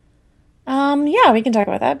Yeah, we can talk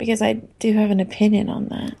about that because I do have an opinion on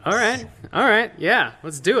that. All right, yeah,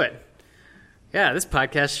 let's do it. Yeah, this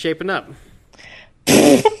podcast's shaping up.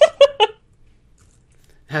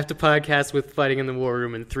 Have to podcast with Fighting in the War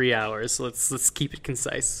Room in 3 hours. So let's keep it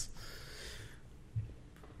concise.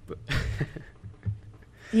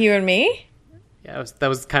 You and me? Yeah, that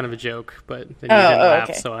was kind of a joke, but then you didn't laugh,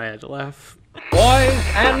 okay. so I had to laugh. Boys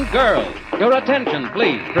and girls, your attention,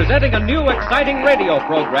 please. Presenting a new exciting radio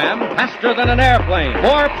program, faster than an airplane,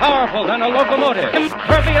 more powerful than a locomotive,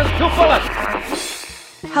 impervious to bullets.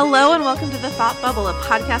 Hello and welcome to The Thought Bubble, a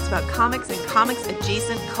podcast about comics and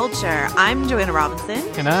comics-adjacent culture. I'm Joanna Robinson.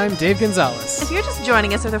 And I'm Dave Gonzalez. If you're just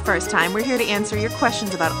joining us for the first time, we're here to answer your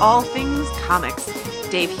questions about all things comics.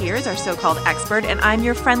 Dave here is our so-called expert, and I'm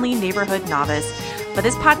your friendly neighborhood novice. But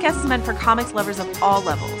this podcast is meant for comics lovers of all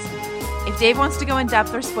levels. If Dave wants to go in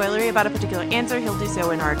depth or spoilery about a particular answer, he'll do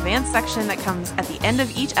so in our advanced section that comes at the end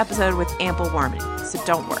of each episode with ample warning, so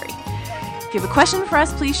don't worry. If you have a question for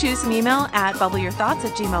us, please shoot us an email at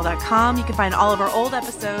bubbleyourthoughts@gmail.com. You can find all of our old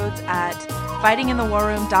episodes at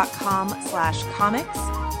fightinginthewarroom.com/comics.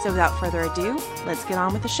 So without further ado, let's get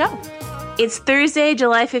on with the show. It's Thursday,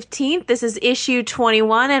 July 15th. This is issue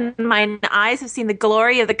 21, and my eyes have seen the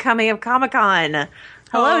glory of the coming of Comic-Con.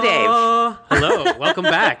 Hello, Dave. Hello, welcome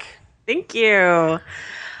back. Thank you.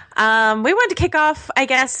 We wanted to kick off, I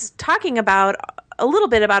guess, talking about a little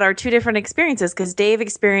bit about our two different experiences, because Dave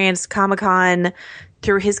experienced Comic-Con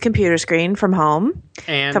through his computer screen from home,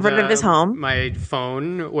 and comfort of his home. My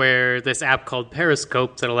phone, where this app called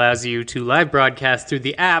Periscope that allows you to live broadcast through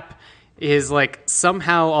the app is like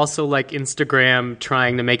somehow also like Instagram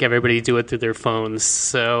trying to make everybody do it through their phones.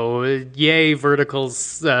 So yay,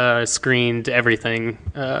 verticals screened everything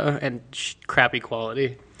and crappy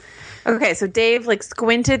quality. Okay, so Dave like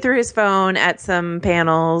squinted through his phone at some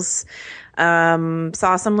panels,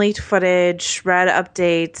 saw some leaked footage, read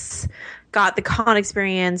updates, got the con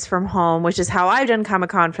experience from home, which is how I've done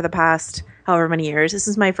Comic-Con for the past however many years. This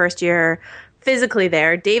is my first year physically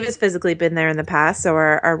there. Dave has physically been there in the past, so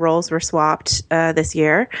our roles were swapped this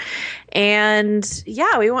year. And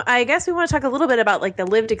yeah, I guess we want to talk a little bit about like the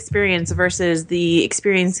lived experience versus the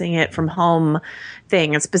experiencing it from home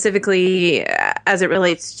thing, and specifically as it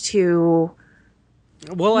relates to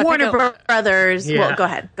Warner Brothers. Yeah. Well, go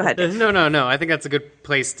ahead. No. I think that's a good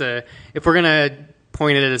place to, if we're going to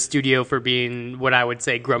point it at a studio for being what I would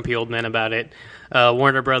say grumpy old men about it,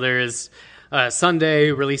 Warner Brothers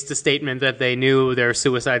Sunday released a statement that they knew their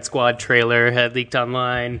Suicide Squad trailer had leaked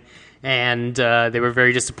online, and they were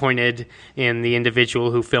very disappointed in the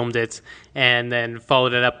individual who filmed it, and then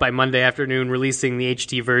followed it up by Monday afternoon releasing the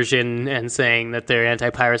HD version and saying that their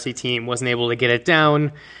anti-piracy team wasn't able to get it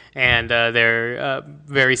down, and they're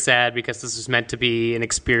very sad because this was meant to be an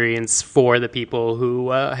experience for the people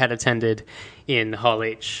who had attended in Hall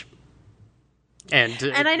H. And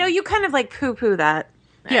I know you kind of like poo-poo that.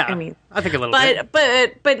 Yeah, I mean, I think a little bit.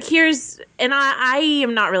 But here's, and I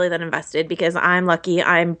am not really that invested because I'm lucky.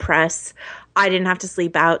 I'm press. I didn't have to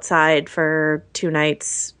sleep outside for 2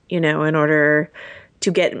 nights, in order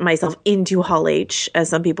to get myself into Hall H, as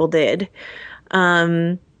some people did.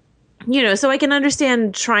 So I can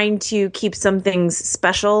understand trying to keep some things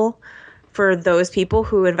special for those people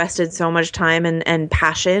who invested so much time and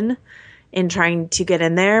passion in trying to get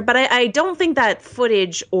in there. But I don't think that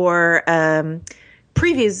footage or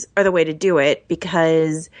previews are the way to do it,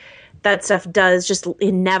 because that stuff does just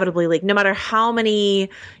inevitably leak. No matter how many,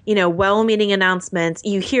 well-meaning announcements,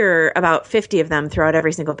 you hear about 50 of them throughout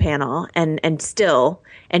every single panel, and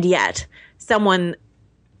yet someone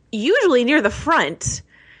usually near the front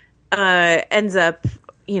ends up,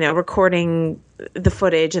 recording the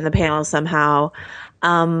footage in the panel somehow.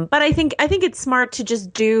 But I think it's smart to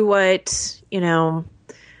just do what,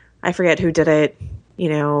 I forget who did it,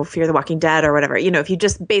 Fear the Walking Dead or whatever. If you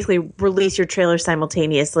just basically release your trailer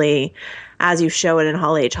simultaneously as you show it in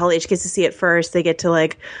Hall H. Hall H gets to see it first. They get to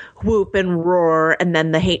like whoop and roar, and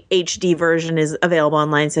then the HD version is available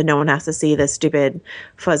online, so no one has to see the stupid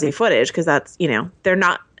fuzzy footage, because that's, no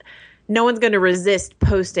one's going to resist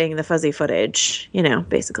posting the fuzzy footage,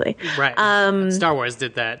 basically. Right. Star Wars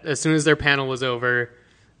did that. As soon as their panel was over,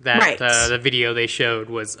 the video they showed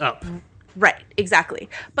was up. Right, exactly.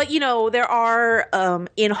 But, there are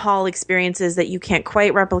in-hall experiences that you can't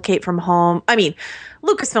quite replicate from home. I mean,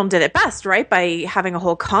 Lucasfilm did it best, right? By having a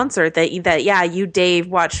whole concert that you, Dave,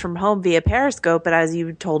 watched from home via Periscope, but as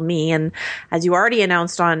you told me, and as you already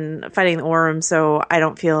announced on Fighting the War Room, so I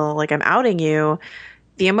don't feel like I'm outing you,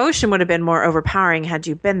 the emotion would have been more overpowering had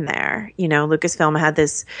you been there. Lucasfilm had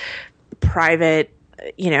this private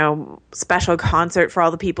special concert for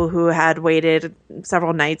all the people who had waited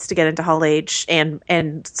several nights to get into Hall H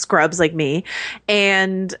and scrubs like me.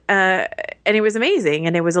 And it was amazing.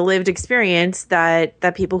 And it was a lived experience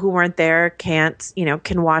that people who weren't there can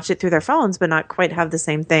watch it through their phones, but not quite have the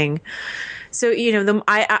same thing. So,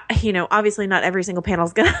 obviously not every single panel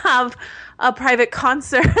is going to have a private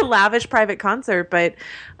concert, lavish private concert, but,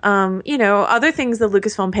 other things the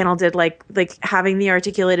Lucasfilm panel did, like having the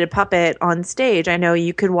articulated puppet on stage. I know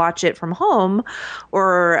you could watch it from home,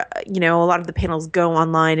 or, a lot of the panels go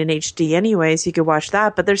online in HD anyway, so you could watch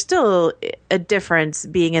that, but there's still a difference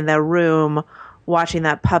being in the room watching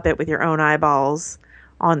that puppet with your own eyeballs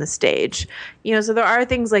on the stage. So there are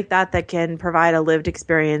things like that can provide a lived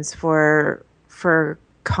experience for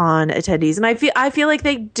con attendees. And I feel like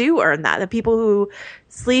they do earn that. The people who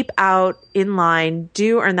sleep out in line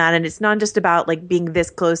do earn that. And it's not just about like being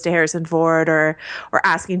this close to Harrison Ford or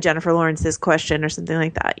asking Jennifer Lawrence this question or something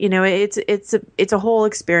like that. It's a whole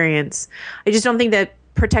experience. I just don't think that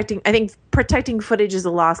protecting footage is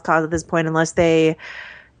a lost cause at this point, unless they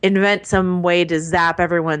invent some way to zap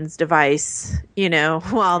everyone's device,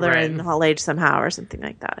 while they're in Hall H somehow or something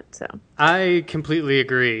like that. So I completely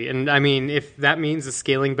agree. And I mean, if that means a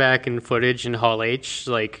scaling back in footage in Hall H,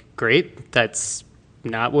 like, great. That's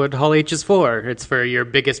not what Hall H is for. It's for your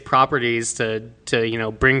biggest properties to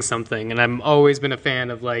bring something. And I've always been a fan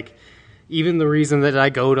of, like, even the reason that I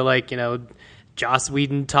go to, like, Joss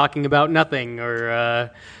Whedon talking about nothing, or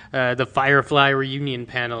the Firefly reunion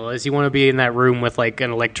panel, is you want to be in that room with like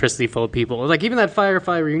an electricity full of people. Like even that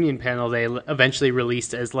Firefly reunion panel, they eventually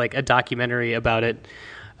released as like a documentary about it,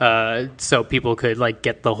 so people could like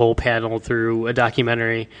get the whole panel through a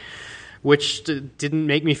documentary, which didn't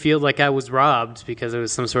make me feel like I was robbed, because it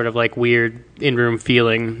was some sort of like weird in-room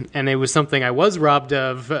feeling. And it was something I was robbed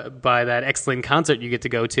of by that excellent concert you get to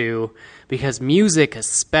go to, because music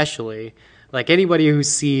especially, like anybody who's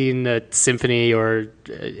seen a symphony or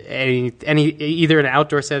any either an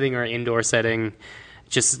outdoor setting or an indoor setting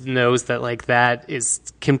just knows that like that is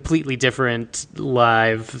completely different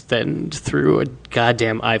live than through a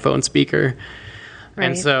goddamn iPhone speaker. Right.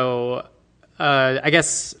 And so I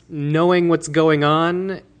guess knowing what's going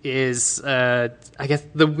on is I guess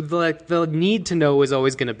the need to know is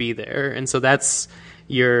always going to be there, and so that's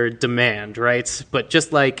your demand, right? But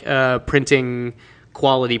just like printing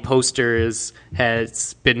quality posters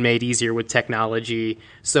has been made easier with technology,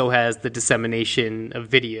 so has the dissemination of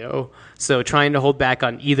video. So trying to hold back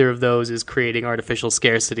on either of those is creating artificial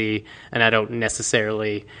scarcity, and I don't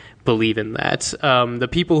necessarily believe in that. The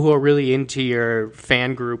people who are really into your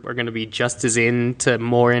fan group are going to be just as into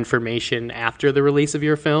more information after the release of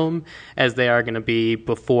your film as they are going to be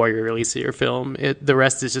before your release of your film. The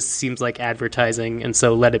rest just seems like advertising, and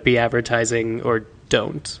so let it be advertising or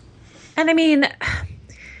don't. And I mean,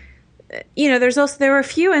 there were a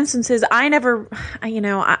few instances I'm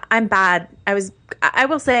bad. I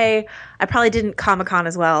will say I probably didn't Comic-Con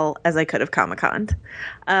as well as I could have Comic-Conned.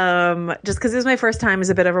 Just because it was my first time, it was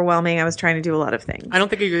a bit overwhelming. I was trying to do a lot of things. I don't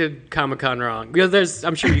think you could Comic-Con wrong. Because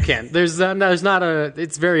I'm sure you can.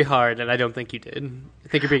 It's very hard, and I don't think you did. I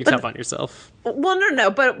think you're being tough on yourself. Well,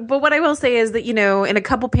 no. But what I will say is that, in a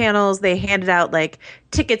couple panels, they handed out like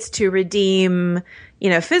tickets to redeem,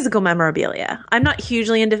 physical memorabilia. I'm not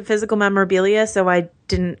hugely into physical memorabilia, so I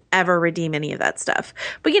didn't ever redeem any of that stuff.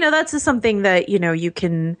 But, that's just something that, you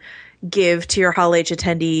can give to your Hall H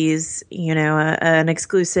attendees, an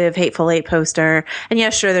exclusive Hateful Eight poster. And yeah,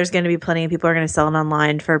 sure, there's going to be plenty of people who are going to sell it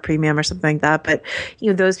online for a premium or something like that. But,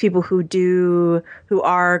 those people who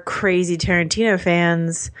are crazy Tarantino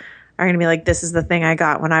fans are going to be like, this is the thing I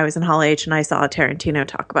got when I was in Hall H and I saw Tarantino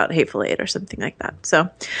talk about Hateful Eight or something like that. So,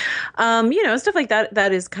 stuff like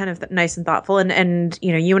that is kind of nice and thoughtful. And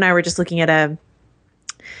you and I were just looking at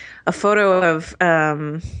a photo of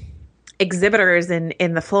exhibitors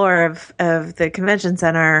in the floor of the convention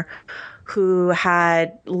center who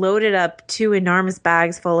had loaded up 2 enormous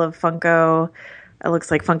bags full of Funko. It looks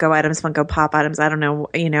like Funko items, Funko Pop items. I don't know,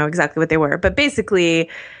 exactly what they were, but basically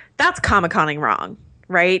that's Comic-Conning wrong.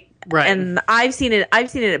 Right. And I've seen it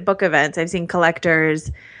at book events. I've seen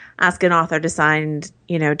collectors ask an author to sign,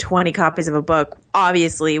 20 copies of a book,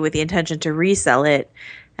 obviously with the intention to resell it.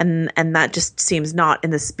 And that just seems not in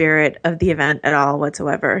the spirit of the event at all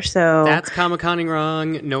whatsoever. So that's Comic-Conning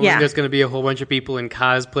wrong. Knowing there's going to be a whole bunch of people in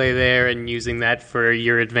cosplay there and using that for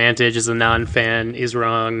your advantage as a non-fan is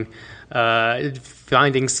wrong.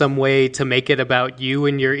 Finding some way to make it about you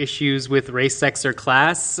and your issues with race, sex, or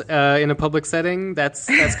class in a public setting, that's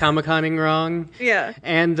Comic-Conning wrong. Yeah.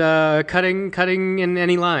 And cutting in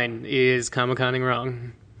any line is Comic-Conning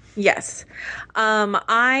wrong. Yes.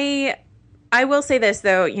 I I will say this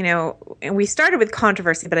though, and we started with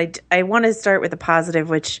controversy, but I want to start with a positive,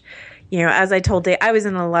 which, as I told Dave, I was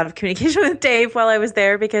in a lot of communication with Dave while I was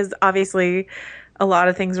there because obviously a lot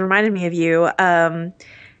of things reminded me of you.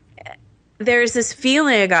 There's this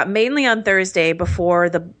feeling I got mainly on Thursday before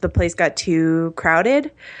the place got too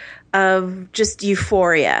crowded of just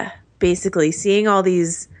euphoria, basically seeing all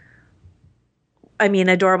these,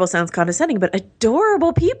 adorable sounds condescending, but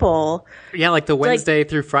adorable people. Yeah, like the Wednesday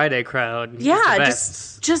through Friday crowd. Yeah,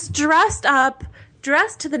 just dressed up,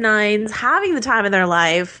 dressed to the nines, having the time of their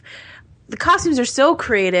life. The costumes are so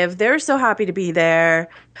creative. They're so happy to be there.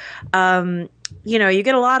 You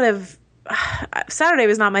get a lot of... Saturday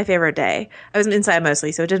was not my favorite day. I was inside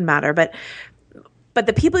mostly, so it didn't matter. But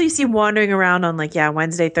the people you see wandering around on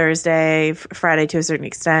Wednesday, Thursday, Friday to a certain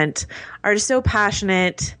extent are just so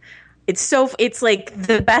passionate. It's like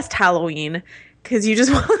the best Halloween because you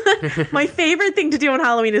just my favorite thing to do on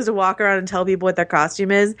Halloween is to walk around and tell people what their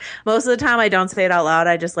costume is. Most of the time I don't say it out loud.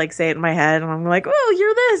 I just say it in my head and I'm like, oh,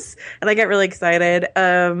 you're this. And I get really excited.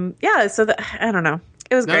 So I don't know.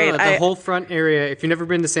 It was great. No, the whole front area, if you've never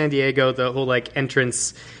been to San Diego, the whole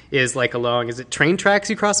entrance is along, is it train tracks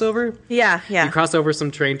you cross over? Yeah. You cross over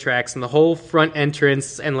some train tracks and the whole front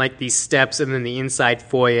entrance and these steps and then the inside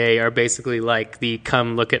foyer are basically the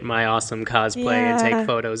come look at my awesome cosplay and take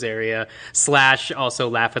photos area / also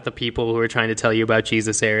laugh at the people who are trying to tell you about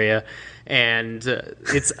Jesus area. And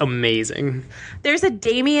it's amazing. There's a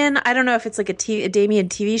Damien, I don't know if it's a Damien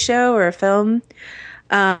TV show or a film.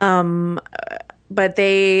 But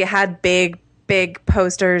they had big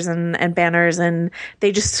posters and banners, and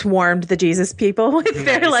they just swarmed the Jesus people with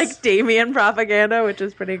their Damien propaganda, which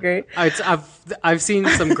is pretty great. I've seen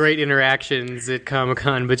some great interactions at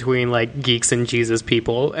Comic-Con between geeks and Jesus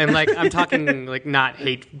people, and I'm talking not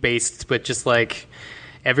hate based, but just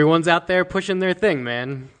everyone's out there pushing their thing,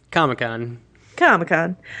 man. Comic-Con.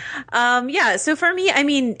 So for me,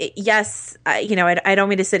 yes, I don't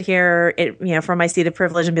mean to sit here, from my seat of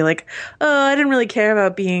privilege and be like, oh, I didn't really care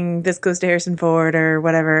about being this close to Harrison Ford or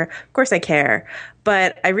whatever. Of course I care.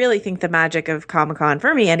 But I really think the magic of Comic-Con,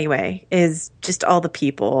 for me anyway, is just all the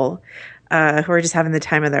people who are just having the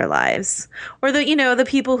time of their lives. Or the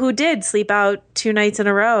people who did sleep out 2 nights in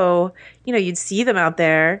a row, you'd see them out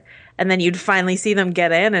there. And then you'd finally see them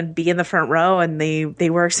get in and be in the front row, and they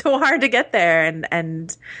work so hard to get there,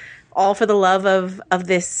 and all for the love of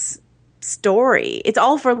this story. It's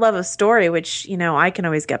all for love of story, which I can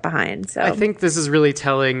always get behind. So I think this is really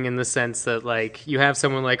telling in the sense that you have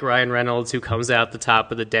someone like Ryan Reynolds who comes out the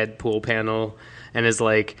top of the Deadpool panel and is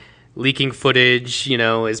leaking footage,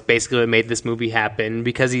 is basically what made this movie happen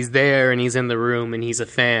because he's there and he's in the room and he's a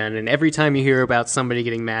fan. And every time you hear about somebody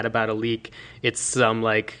getting mad about a leak, it's some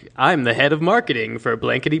I'm the head of marketing for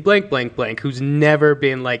blankety blank blank blank who's never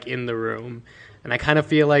been in the room. And I kind of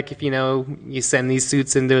feel if you send these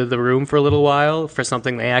suits into the room for a little while for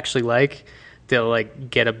something they actually they'll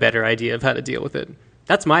get a better idea of how to deal with it.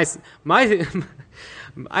 That's my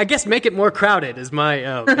I guess make it more crowded is my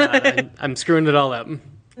oh god, I'm screwing it all up.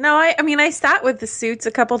 No, I sat with the suits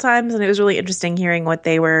a couple times, and it was really interesting hearing what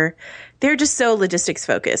they're just so logistics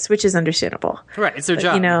focused, which is understandable. Right, it's their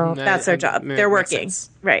job. That's their job. They're working.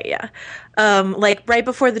 Right, yeah. Right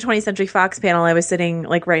before the 20th Century Fox panel, I was sitting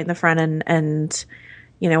right in the front, and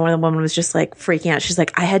one of the women was just freaking out. She's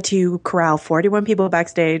like, I had to corral 41 people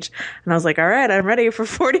backstage, and I was like, all right, I'm ready for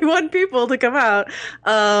 41 people to come out.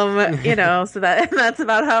 So that's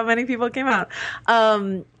about how many people came out.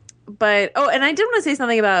 But and I did want to say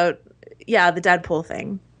something about the Deadpool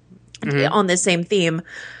thing on this same theme.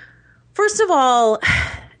 First of all,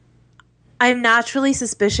 I'm naturally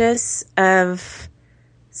suspicious of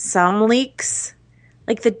some leaks,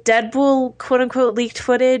 the Deadpool quote unquote leaked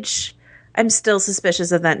footage. I'm still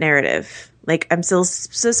suspicious of that narrative. I'm still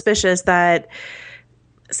suspicious that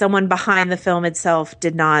someone behind the film itself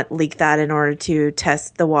did not leak that in order to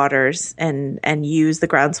test the waters and use the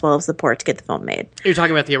groundswell of support to get the film made. You're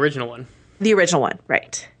talking about the original one. The original one,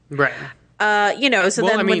 right? Right.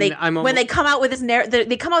 When they come out with this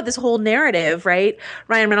they come out with this whole narrative, right?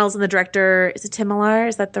 Ryan Reynolds and the director, is it Tim Millar?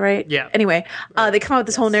 Is that the right? Yeah. Anyway, they come out with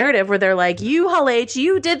this whole narrative where they're like, "You, Hall H,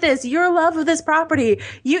 you did this. Your love of this property,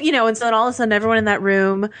 and so then all of a sudden, everyone in that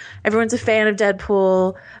room, everyone's a fan of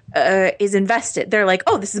Deadpool, is invested. They're like,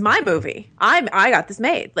 "Oh, this is my movie. I got this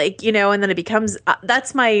made." And then it becomes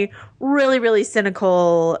that's my really, really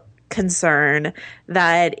cynical concern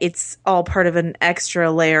that it's all part of an extra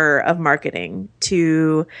layer of marketing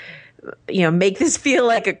to make this feel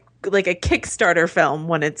like a like a Kickstarter film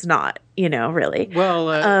when it's not, really.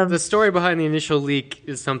 Well, the story behind the initial leak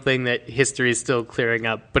is something that history is still clearing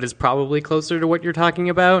up, but is probably closer to what you're talking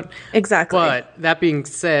about. Exactly. But that being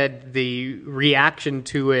said, the reaction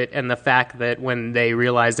to it and the fact that when they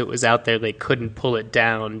realized it was out there, they couldn't pull it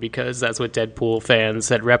down because that's what Deadpool fans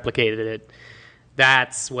had replicated it.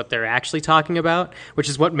 That's what they're actually talking about, which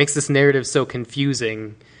is what makes this narrative so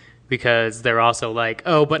confusing, because they're also like,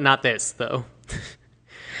 oh, but not this, though.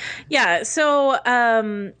 Yeah, so,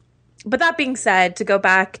 but that being said, to go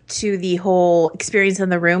back to the whole experience in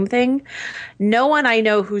the room thing, no one I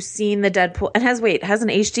know who's seen the Deadpool, and has an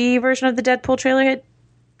HD version of the Deadpool trailer hit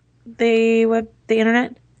the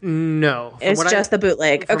internet? No. It's just the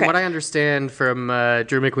bootleg. From okay. what I understand from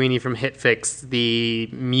Drew McWeeny from HitFix, the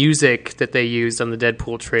music that they used on the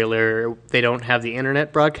Deadpool trailer, they don't have the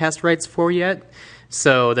internet broadcast rights for yet,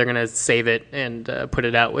 so they're going to save it and put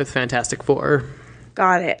it out with Fantastic Four.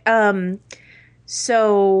 Got it.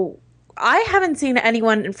 So I haven't seen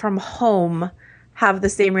anyone from home have the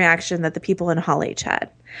same reaction that the people in Hall H had.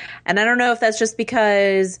 And I don't know if that's just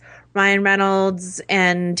because Ryan Reynolds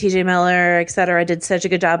and TJ Miller, et cetera, did such a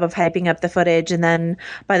good job of hyping up the footage. And then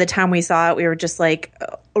by the time we saw it, we were just like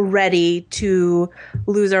ready to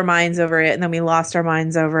lose our minds over it. And then we lost our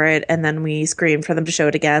minds over it. And then we screamed for them to show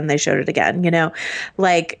it again. They showed it again,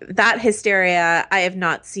 like that hysteria. I have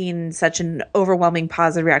not seen such an overwhelming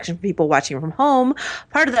positive reaction from people watching from home.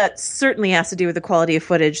 Part of that certainly has to do with the quality of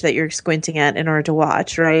footage that you're squinting at in order to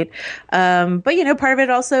watch. Right. But part of it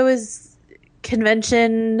also is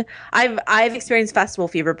convention. I've experienced festival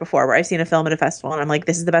fever before, where I've seen a film at a festival and I'm like,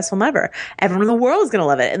 this is the best film ever. Everyone in the world is going to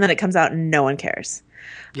love it. And then it comes out and no one cares.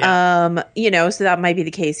 Yeah. So that might be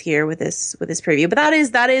the case here with this preview, but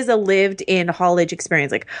that is a lived in Hall H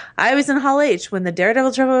experience. Like I was in Hall H when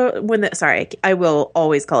the I will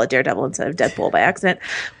always call it Daredevil instead of Deadpool by accident.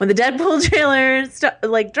 When the Deadpool trailer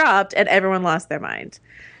dropped and everyone lost their mind,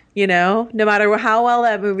 no matter how well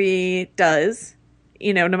that movie does,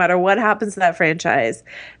 no matter what happens to that franchise,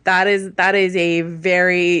 that was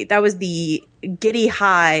the giddy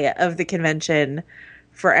high of the convention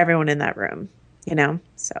for everyone in that room,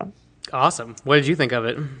 so. Awesome. What did you think of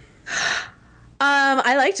it?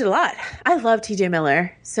 I liked it a lot. I love TJ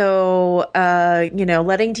Miller. So,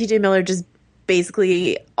 letting TJ Miller just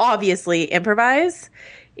basically obviously improvise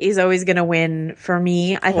is always going to win for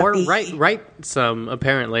me. Write some,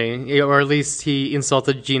 apparently. Or at least he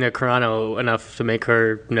insulted Gina Carano enough to make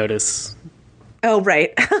her notice. Oh,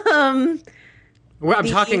 right. Well, I'm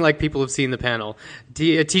talking like people have seen the panel.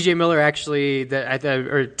 TJ Miller actually,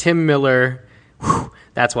 or Tim Miller,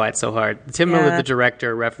 that's why it's so hard. Tim Miller, the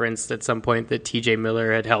director, referenced at some point that TJ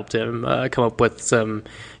Miller had helped him come up with some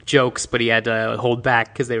jokes, but he had to hold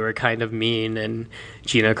back because they were kind of mean. And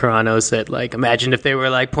Gina Carano said, imagine if they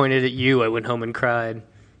were pointed at you. I went home and cried.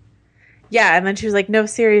 Yeah, and then she was like, no,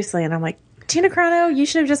 seriously. And I'm like, Gina Carano, you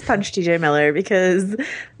should have just punched TJ Miller, because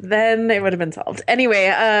then it would have been solved. Anyway,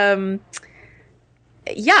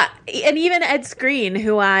 yeah, and even Ed Skrein,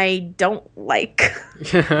 who I don't like.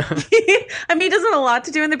 I mean, he doesn't have a lot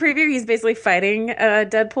to do in the preview. He's basically fighting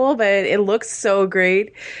Deadpool, but it looks so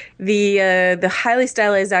great. The highly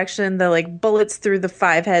stylized action, the bullets through the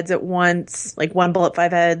 5 heads at once, one bullet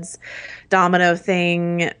 5 heads, domino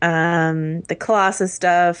thing, the Colossus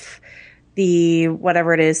stuff, the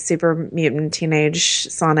whatever it is, super mutant teenage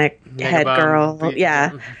Sonic head girl, yeah.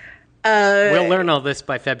 We'll learn all this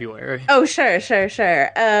by February. Oh, sure. It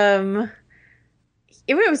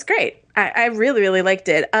was great. I really, really liked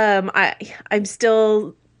it. I'm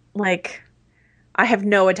still I have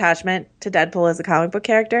no attachment to Deadpool as a comic book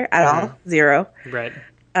character at all. Zero. Right.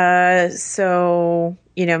 So,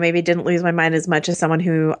 maybe didn't lose my mind as much as someone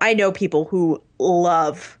who I know people who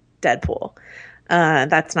love Deadpool.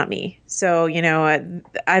 That's not me. So,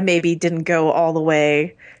 I maybe didn't go all the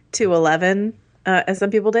way to 11. As some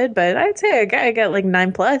people did, but I'd say I got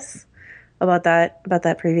 9+ about that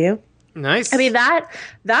preview. Nice. I mean that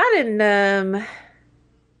and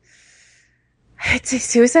I'd say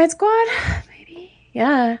Suicide Squad, maybe.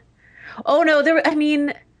 Yeah. Oh no, this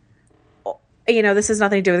has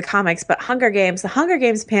nothing to do with the comics, but the Hunger Games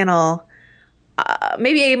panel.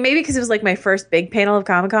 Maybe because it was my first big panel of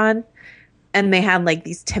Comic-Con. And they had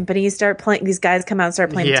these timpanis start playing. These guys come out and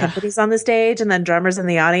start playing timpanis on the stage, and then drummers in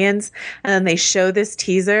the audience. And then they show this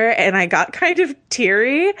teaser, and I got kind of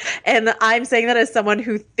teary. And I'm saying that as someone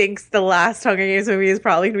who thinks the last Hunger Games movie is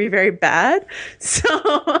probably going to be very bad. So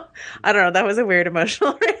I don't know. That was a weird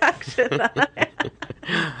emotional reaction.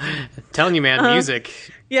 Telling you, man, music.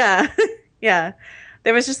 Yeah, yeah.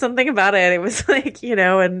 There was just something about it. It was like,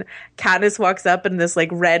 and Katniss walks up in this like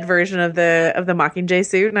red version of the Mockingjay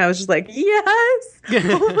suit, and I was just like, yes,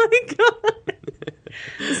 oh my god.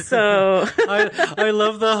 So I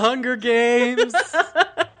love the Hunger Games.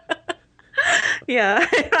 Yeah,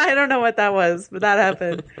 I don't know what that was, but that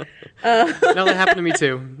happened. No, that happened to me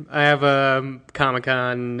too. I have a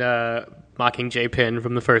Comic-Con Mockingjay pin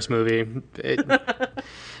from the first movie.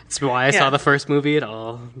 It's why I saw the first movie at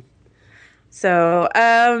all. So,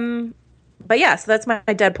 but yeah, so that's my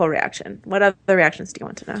Deadpool reaction. What other reactions do you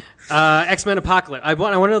want to know? X-Men Apocalypse. I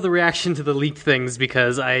want to know the reaction to the leaked things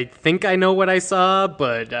because I think I know what I saw,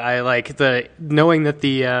 but I like knowing that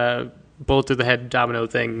the bullet through the head domino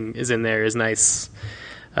thing is in there is nice.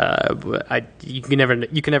 You can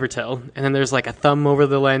never tell. And then there's like a thumb over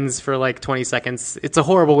the lens for like 20 seconds. It's a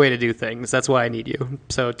horrible way to do things. That's why I need you.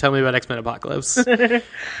 So tell me about X-Men Apocalypse.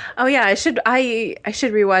 Oh yeah, I should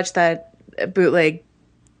rewatch that bootleg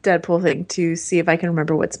Deadpool thing to see if I can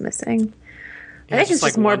remember what's missing. I think it's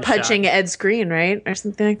just more punching Ed Skrein, right? Or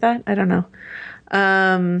something like that. I don't know.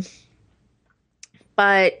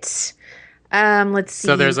 But let's see.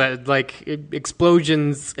 So there's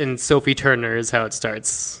explosions and Sophie Turner is how it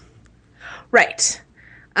starts. Right.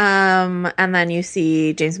 And then you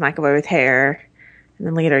see James McAvoy with hair. And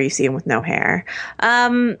then later you see him with no hair.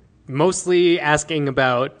 Mostly asking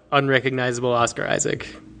about unrecognizable Oscar Isaac.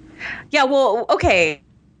 Yeah, well, okay.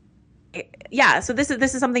 Yeah, so this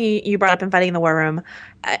is something you brought up in Fighting in the War Room.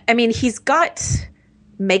 I mean, he's got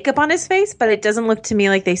makeup on his face, but it doesn't look to me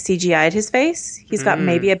like they CGI'd his face. He's got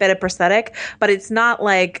maybe a bit of prosthetic, but it's not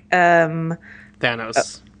like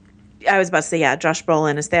Thanos. I was about to say, yeah, Josh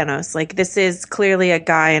Brolin is Thanos. Like, this is clearly a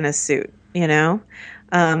guy in a suit, They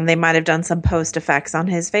might have done some post effects on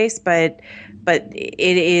his face, but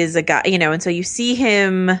it is a guy, and so you see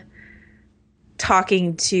him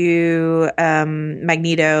talking to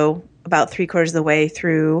Magneto about 3/4 of the way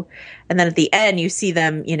through, and then at the end you see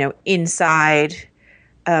them, inside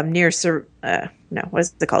near what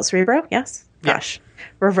is it called? Cerebro? Yes. Yeah. Gosh,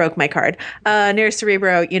 revoke my card. Near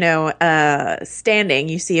Cerebro, standing.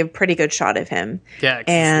 You see a pretty good shot of him. Yeah,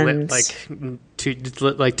 and it's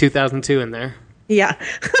lit like 2002 in there. Yeah.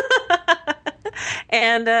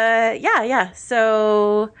 And yeah.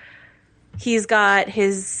 So he's got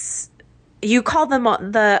his. You call them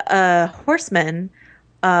the horsemen,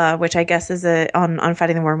 which I guess is on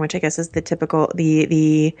Fighting the Worm, which I guess is the typical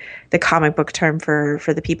the comic book term for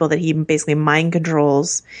the people that he basically mind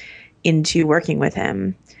controls into working with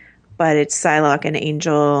him. But it's Psylocke and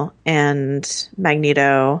Angel and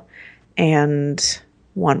Magneto and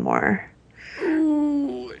one more.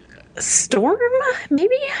 Ooh. Storm,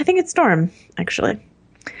 maybe? I think it's Storm, actually.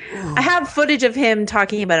 Ooh. I have footage of him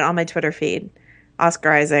talking about it on my Twitter feed.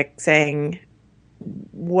 Oscar Isaac saying,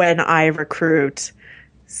 when I recruit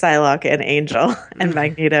Psylocke and Angel and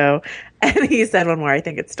Magneto. And he said one more, I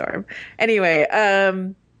think it's Storm. Anyway,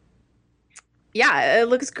 yeah, it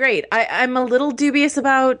looks great. I'm a little dubious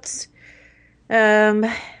about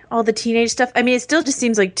all the teenage stuff. I mean, it still just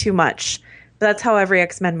seems like too much. But that's how every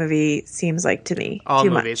X-Men movie seems like to me. All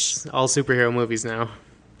too movies. Much. All superhero movies now.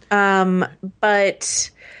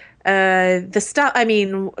 But the stuff, I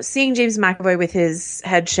mean, seeing James McAvoy with his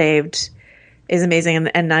head shaved is amazing.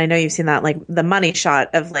 And I know you've seen that, like the money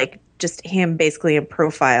shot of like just him basically in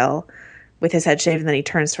profile with his head shaved and then he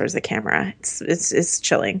turns towards the camera. It's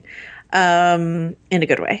chilling. In a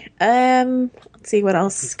good way. Let's see what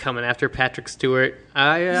else. He's coming after Patrick Stewart.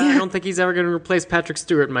 I don't think he's ever going to replace Patrick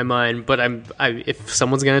Stewart in my mind, but if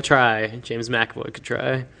someone's going to try, James McAvoy could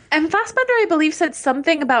try. And Fassbender, I believe, said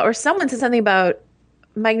something about, or someone said something about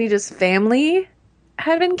Magneto's family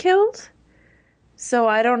had been killed. So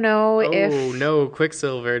I don't know if... Oh, no,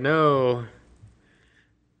 Quicksilver, no.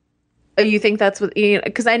 You think that's what?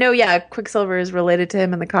 Because I know, yeah, Quicksilver is related to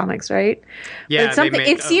him in the comics, right? Yeah, but it's something.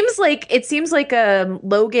 It seems like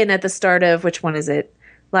Logan at the start of, which one is it?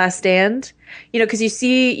 Last Stand. Because you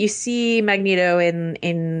see Magneto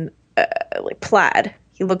in like plaid.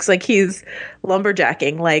 He looks like he's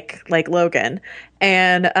lumberjacking, like Logan,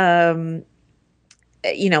 and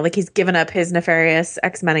like he's given up his nefarious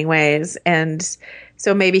X-Mening ways, and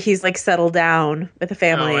so maybe he's like settled down with a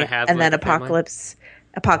family, and then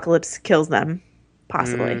Apocalypse kills them,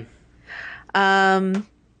 possibly. Or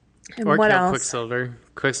what kill else? Quicksilver.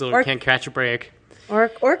 Quicksilver can't catch a break.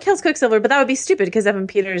 Or kills Quicksilver, but that would be stupid because Evan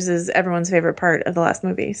Peters is everyone's favorite part of the last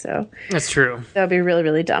movie. So that's true. That would be really,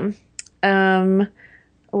 really dumb.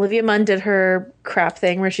 Olivia Munn did her crap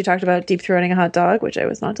thing where she talked about deep throating a hot dog, which I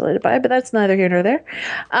was not delighted by, but that's neither here nor there.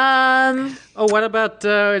 What about?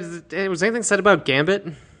 Was anything said about Gambit?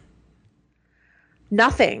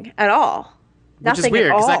 Nothing at all. Which is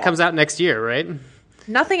weird because that comes out next year, right?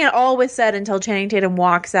 Nothing at all was said until Channing Tatum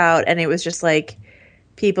walks out, and it was just like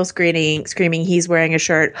people screaming he's wearing a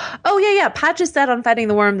shirt. Oh, yeah. Pat just said on Fighting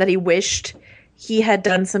the Worm that he wished he had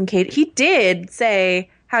done some Kate. He did say,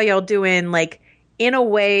 how y'all doing, like, in a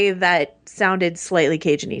way that sounded slightly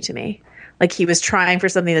Cajun-y to me. Like he was trying for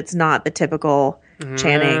something that's not the typical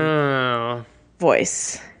Channing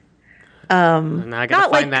voice. Now I gotta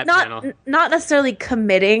find that channel. Not necessarily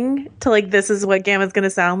committing to like this is what Gamma's going to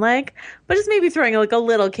sound like, but just maybe throwing like a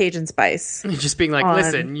little Cajun spice. Just being like,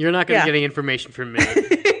 listen, you're not going to get any information from me.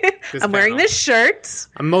 I'm wearing this shirt.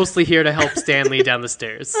 I'm mostly here to help Stanley down the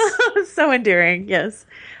stairs. So endearing, yes.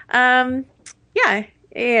 Yeah.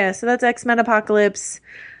 So that's X-Men Apocalypse.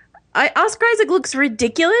 Oscar Isaac looks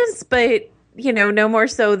ridiculous, but no more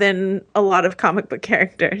so than a lot of comic book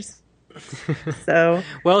characters. So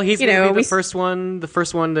well, he's going to be the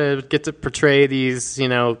first one to get to portray these,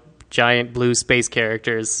 giant blue space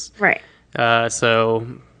characters. Right. So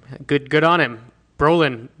good on him.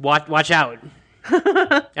 Brolin, watch out.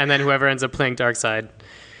 And then whoever ends up playing Darkseid.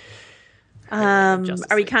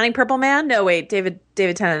 Are we counting Purple Man? No, wait. David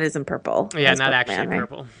Tennant isn't purple. Yeah, not actually Man, right?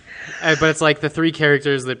 Purple. But it's like the three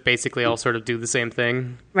characters that basically all sort of do the same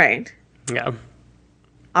thing. Right. Yeah.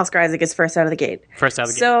 Oscar Isaac is first out of the gate.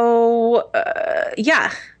 So, we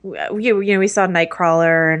saw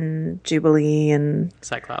Nightcrawler and Jubilee and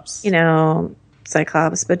Cyclops.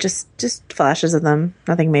 Cyclops, but just flashes of them.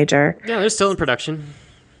 Nothing major. Yeah, they're still in production.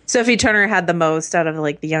 Sophie Turner had the most out of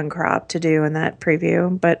like the young crop to do in that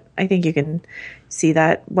preview, but I think you can see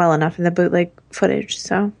that well enough in the bootleg footage.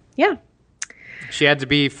 So, yeah. She had to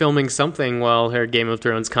be filming something while her Game of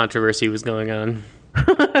Thrones controversy was going on.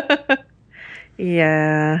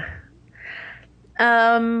 Yeah.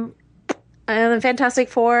 And the Fantastic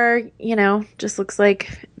Four, just looks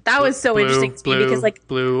like that was so interesting to me because like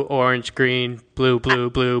blue, orange, green, blue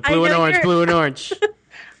and orange, blue and orange.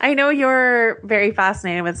 I know you're very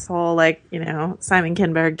fascinated with this whole like, Simon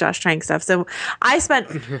Kinberg, Josh Trank stuff. So I spent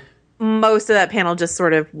most of that panel just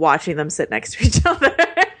sort of watching them sit next to each other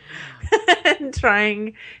and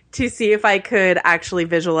trying to see if I could actually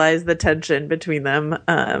visualize the tension between them.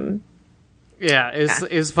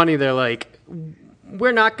 It's funny. They're like,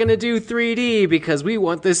 we're not going to do 3D because we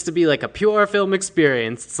want this to be like a pure film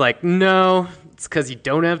experience. It's like, no, it's because you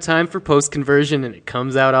don't have time for post-conversion and it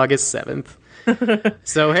comes out August 7th.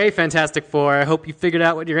 So, hey, Fantastic Four, I hope you figured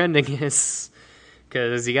out what your ending is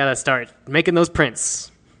because you got to start making those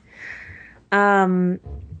prints. But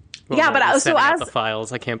also as the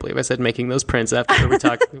files, I can't believe I said making those prints after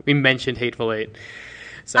we mentioned Hateful Eight.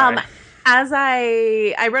 Sorry. As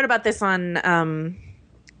I wrote about this on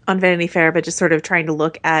Vanity Fair, but just sort of trying to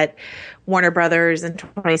look at Warner Brothers and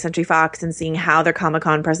 20th Century Fox and seeing how their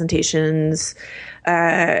Comic-Con presentations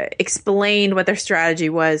explained what their strategy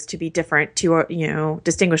was to be different, to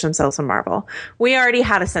distinguish themselves from Marvel. We already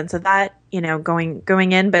had a sense of that,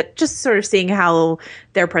 going in, but just sort of seeing how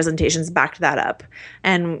their presentations backed that up.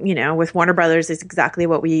 And with Warner Brothers, it's exactly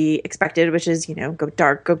what we expected, which is go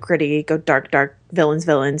dark, go gritty, go dark,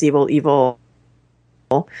 villains, evil.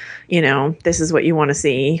 This is what you want to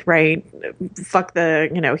see, right? Fuck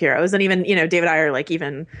the, heroes. And even, David Ayer, like,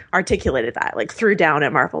 even articulated that, like, threw down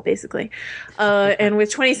at Marvel, basically. And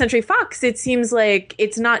with 20th Century Fox, it seems like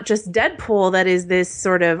it's not just Deadpool that is this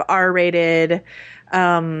sort of R-rated,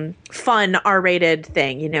 fun R-rated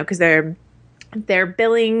thing, because they're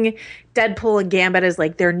billing Deadpool and Gambit as,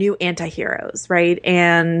 like, their new anti-heroes, right?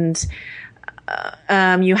 And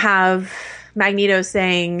you have Magneto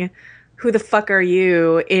saying, who the fuck are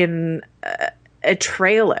you in a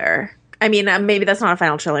trailer? I mean, maybe that's not a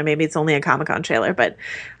final trailer. Maybe it's only a Comic-Con trailer. But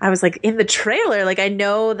I was like, in the trailer, like I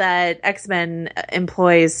know that X-Men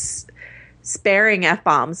employs sparing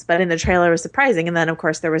F-bombs, but in the trailer it was surprising. And then, of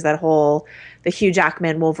course, there was the Hugh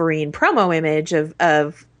Jackman Wolverine promo image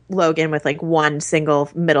of Logan with like one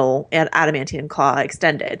single middle adamantium claw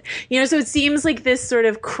extended. So it seems like this sort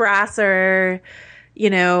of crasser,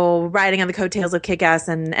 riding on the coattails of Kick-Ass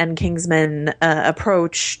and Kingsman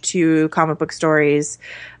approach to comic book stories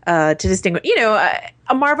to distinguish.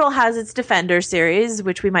 Marvel has its Defender series,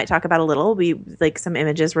 which we might talk about a little. Some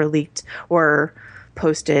images were leaked or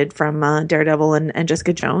posted from Daredevil and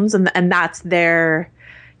Jessica Jones, and that's their.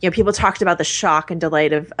 People talked about the shock and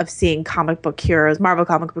delight of seeing Marvel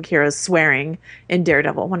comic book heroes swearing in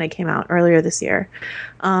Daredevil when it came out earlier this year.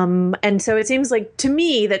 And so it seems like to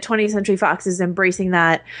me that 20th Century Fox is embracing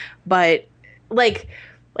that, but like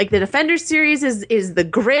the Defenders series is the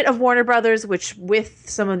grit of Warner Brothers, which with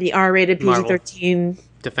some of the R-rated PG-13.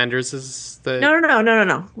 Defenders is the...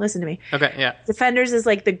 No. Listen to me. Okay, yeah. Defenders is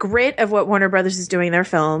like the grit of what Warner Brothers is doing in their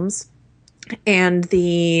films. and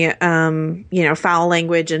the foul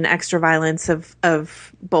language and extra violence of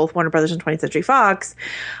both Warner Brothers and 20th Century Fox.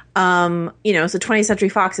 So 20th Century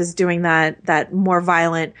Fox is doing that more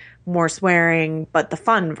violent, more swearing, but the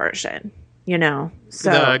fun version. So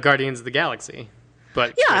the Guardians of the Galaxy.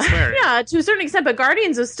 But yeah, to a certain extent. But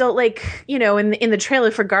Guardians was still in the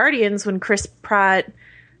trailer for Guardians, when Chris Pratt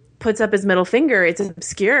puts up his middle finger, it's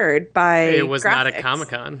obscured by it was graphics. Not at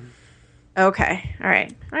Comic-Con. Okay, all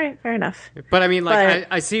right, fair enough. But I mean,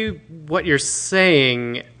 I see what you're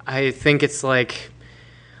saying. I think it's like,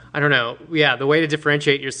 I don't know. Yeah, the way to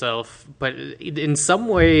differentiate yourself, but in some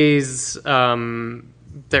ways,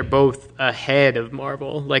 they're both ahead of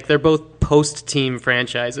Marvel. Like, they're both post-team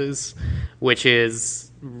franchises, which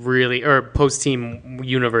is really, or post-team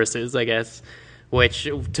universes, I guess, which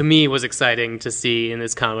to me was exciting to see in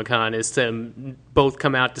this Comic-Con, is to both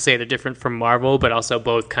come out to say they're different from Marvel, but also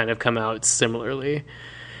both kind of come out similarly.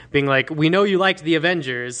 Being like, we know you liked the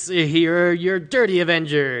Avengers, here are your dirty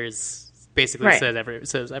Avengers, basically right.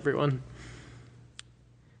 says everyone.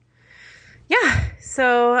 Yeah,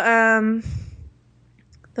 so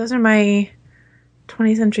those are my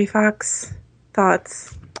 20th Century Fox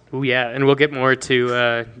thoughts. Oh yeah, and we'll get more to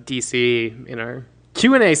DC in our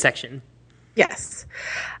Q&A section. Yes.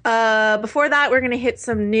 Before that, we're going to hit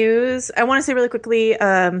some news. I want to say really quickly,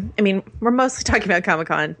 we're mostly talking about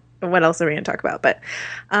Comic-Con. What else are we going to talk about? But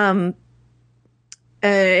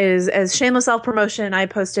as shameless self-promotion, I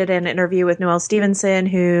posted an interview with Noelle Stevenson,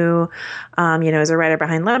 who, is a writer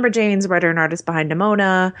behind Lumberjanes, writer and artist behind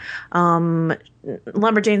Nimona.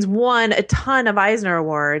 Lumberjanes won a ton of Eisner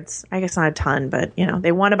Awards. I guess not a ton, but,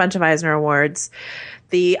 they won a bunch of Eisner Awards.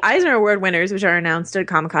 The Eisner Award winners, which are announced at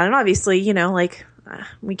Comic-Con, and obviously,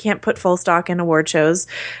 we can't put full stock in award shows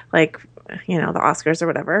like, the Oscars or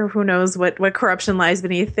whatever. Who knows what corruption lies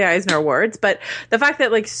beneath the Eisner Awards. But the fact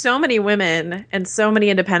that, so many women and so many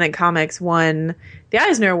independent comics won the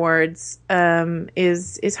Eisner Awards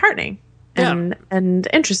is heartening. And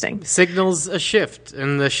interesting. Signals a shift,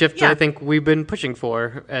 and the shift I think we've been pushing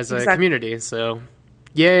for as a community. So,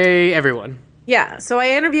 yay, everyone. Yeah, so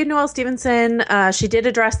I interviewed Noelle Stevenson. She did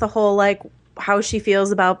address the whole, how she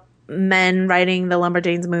feels about men writing the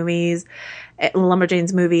Lumberjanes movie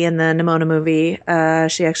and the Nimona movie.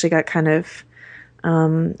 She actually got kind of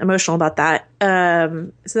emotional about that.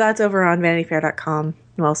 So that's over on VanityFair.com.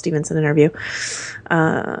 Noelle Stevenson interview.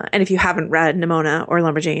 And if you haven't read Nimona or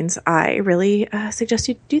Lumberjanes, I really suggest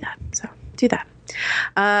you do that. So do that.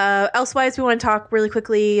 Elsewise, we want to talk really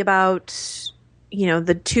quickly about,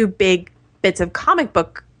 the two big bits of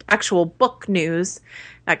actual book news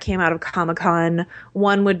that came out of Comic-Con.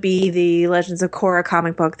 One would be the Legends of Korra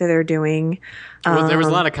comic book that they're doing. Well, there was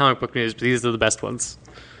a lot of comic book news, but these are the best ones.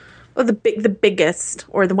 Well, the biggest,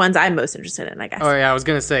 or the ones I'm most interested in, I guess. Oh yeah, I was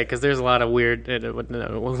gonna say, because there's a lot of weird.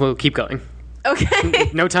 We'll keep going. Okay.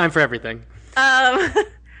 No time for everything.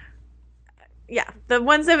 Yeah, the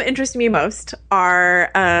ones that interest me most are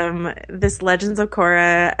this Legends of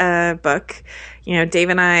Korra book. Dave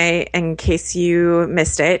and I, in case you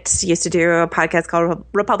missed it, used to do a podcast called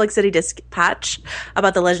Republic City Dispatch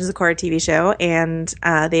about the Legends of Korra TV show, and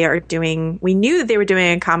we knew that they were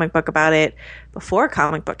doing a comic book about it before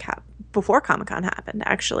Comic-Con happened,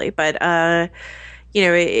 actually. But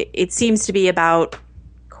it seems to be about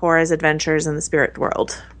Korra's adventures in the spirit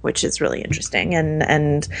world, which is really interesting.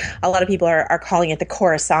 And a lot of people are calling it the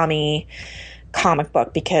Korrasami comic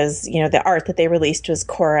book because, the art that they released was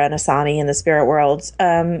Korra and Asami in the spirit world.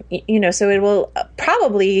 So it will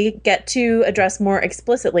probably get to address more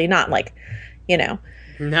explicitly, not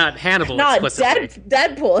not Hannibal not explicitly.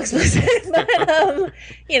 Deadpool explicit, but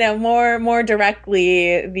more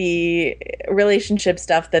directly the relationship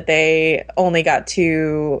stuff that they only got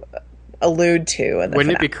to allude to.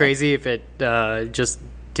 Wouldn't it be crazy if it just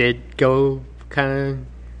did go kind of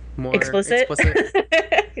more explicit?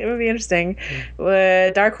 It would be interesting.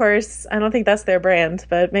 Dark Horse, I don't think that's their brand,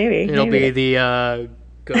 but maybe. It'll be the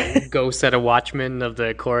go set a Watchmen of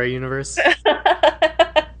the Korra universe.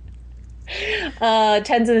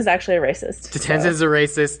 Tenzin is actually a racist. Tenzin's a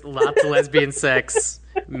racist, lots of lesbian sex.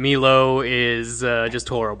 Milo is just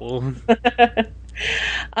horrible.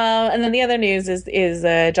 And then the other news is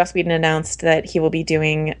Joss Whedon announced that he will be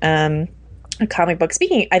doing a comic book.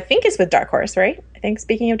 I think it's with Dark Horse, right?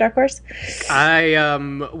 Speaking of Dark Horse. I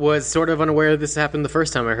was sort of unaware this happened the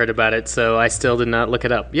first time I heard about it, so I still did not look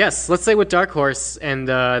it up. Yes, let's say with Dark Horse, and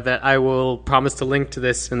that I will promise to link to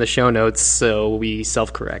this in the show notes so we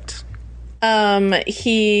self-correct.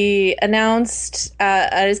 He announced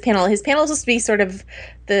at his panel. His panel is supposed to be sort of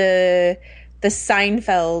the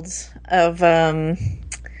Seinfeld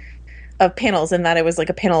of panels, in that it was like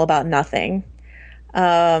a panel about nothing.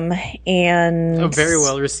 And a very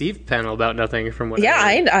well received panel about nothing from what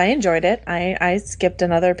I enjoyed it. I skipped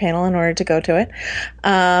another panel in order to go to it.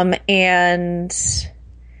 And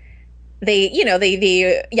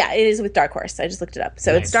it is with Dark Horse. I just looked it up.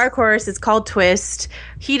 So Nice. It's Dark Horse. It's called Twist.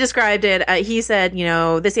 He described it. He said,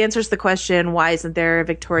 this answers the question, why isn't there a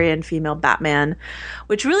Victorian female Batman?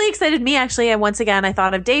 Which really excited me, actually. And once again, I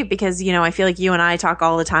thought of Dave because, I feel like you and I talk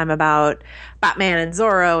all the time about Batman and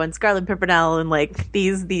Zorro and Scarlet Pimpernel and like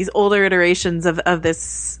these older iterations of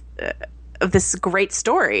this great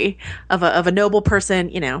story of a noble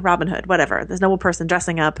person, Robin Hood, whatever. This noble person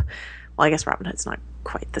dressing up. Well, I guess Robin Hood's not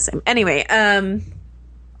quite the same. Anyway,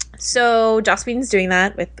 so Joss Whedon's doing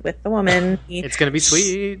that with the woman. It's going to be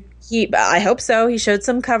sweet. I hope so. He showed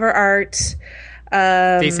some cover art.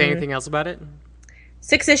 Did he say anything else about it?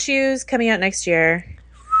 6 issues coming out next year.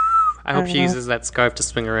 I hope she uses that scarf to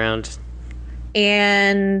swing around.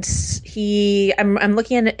 And I'm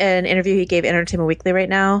looking at an interview he gave Entertainment Weekly right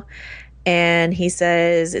now. And he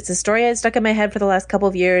says, it's a story I had stuck in my head for the last couple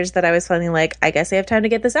of years that I was feeling like, I guess I have time to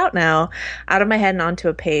get this out now, out of my head and onto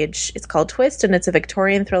a page. It's called Twist, and it's a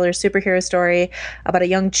Victorian thriller superhero story about a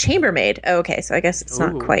young chambermaid. Oh, okay, so I guess it's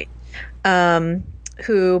not quite.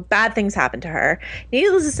 Who bad things happen to her.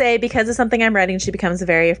 Needless to say, because of something I'm writing, she becomes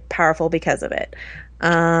very powerful because of it.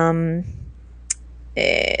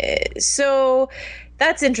 So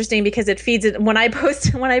that's interesting because it feeds it. When I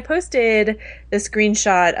posted the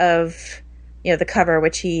screenshot of the cover,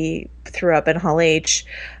 which he threw up in Hall H,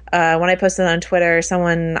 when I posted it on Twitter,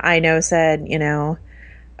 someone I know said,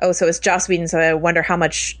 oh, so it's Joss Whedon, so I wonder how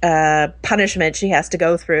much punishment she has to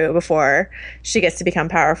go through before she gets to become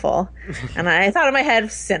powerful. And I thought in my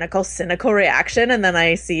head, cynical reaction, and then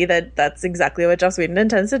I see that that's exactly what Joss Whedon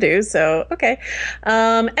intends to do. So okay.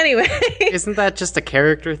 Anyway, isn't that just a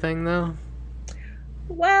character thing, though?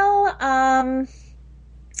 Well, I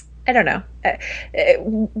don't know.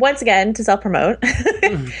 Once again, to self-promote,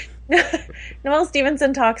 Noelle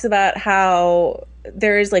Stevenson talks about how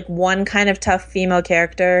there is like one kind of tough female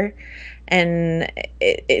character, and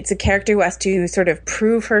it's a character who has to sort of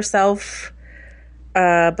prove herself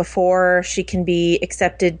before she can be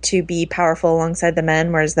accepted to be powerful alongside the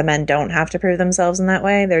men, whereas the men don't have to prove themselves in that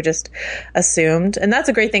way. They're just assumed. And that's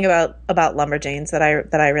a great thing about Lumberjanes that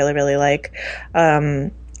I really, really like.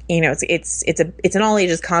 It's an all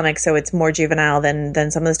ages comic, so it's more juvenile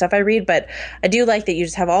than some of the stuff I read. But I do like that you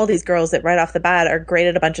just have all these girls that right off the bat are great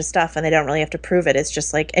at a bunch of stuff, and they don't really have to prove it. It's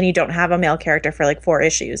just like, and you don't have a male character for like 4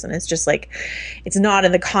 issues, and it's just like, it's not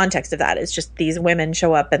in the context of that. It's just these women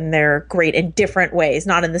show up and they're great in different ways,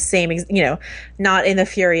 not in the same, not in the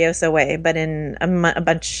Furiosa way, but in a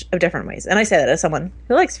bunch of different ways. And I say that as someone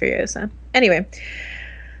who likes Furiosa. Anyway,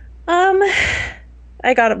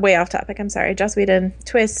 I got way off topic. I'm sorry. Joss Whedon,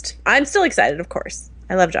 Twist. I'm still excited, of course.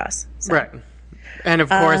 I love Joss. So. Right. And of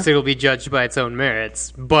course, it'll be judged by its own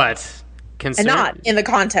merits, but and not in the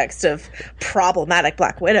context of problematic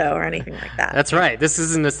Black Widow or anything like that. That's right. This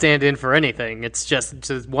isn't a stand-in for anything. It's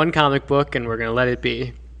just one comic book, and we're going to let it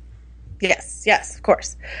be. Yes, of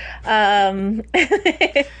course. So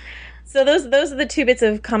those are the 2 bits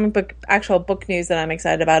of actual book news that I'm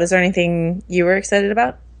excited about. Is there anything you were excited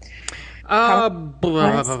about? Nothing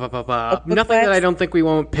that I don't think we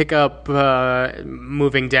won't pick up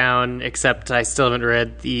moving down, except I still haven't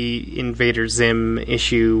read the Invader Zim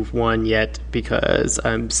issue 1 yet because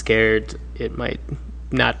I'm scared it might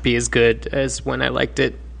not be as good as when I liked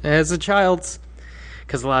it as a child.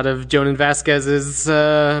 Because a lot of Jonan Vasquez's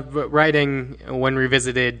writing, when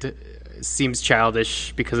revisited, seems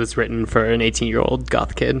childish because it's written for an 18-year-old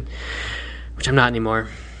goth kid, which I'm not anymore.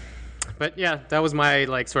 But yeah, that was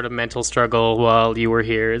my sort of mental struggle while you were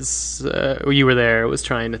here. You were there. I was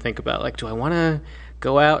trying to think about do I want to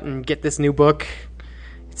go out and get this new book?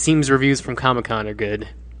 It seems reviews from Comic-Con are good.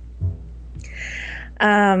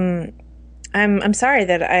 I'm sorry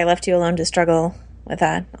that I left you alone to struggle with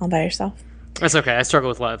that all by yourself. That's okay. I struggle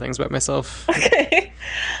with a lot of things by myself. Okay.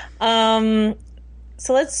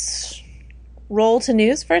 So let's roll to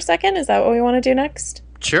news for a second. Is that what we want to do next?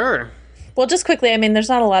 Sure. Well, just quickly, I mean, there's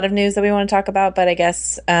not a lot of news that we want to talk about, but I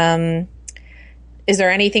guess, is there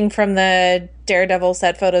anything from the Daredevil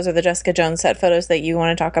set photos or the Jessica Jones set photos that you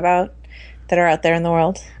want to talk about that are out there in the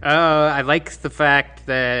world? I like the fact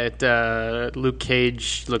that Luke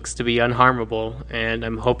Cage looks to be unharmable, and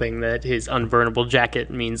I'm hoping that his unburnable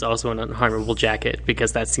jacket means also an unharmable jacket,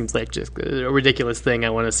 because that seems like just a ridiculous thing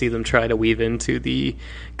I want to see them try to weave into the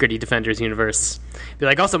Gritty Defenders universe. Be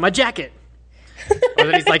like, also, my jacket! Or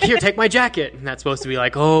then he's like, here, take my jacket. And that's supposed to be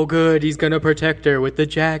like, oh, good, he's going to protect her with the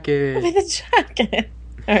jacket. With the jacket.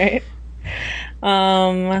 All right.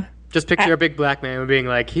 Just picture a big black man being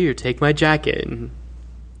like, "Here, take my jacket,"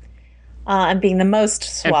 and being the most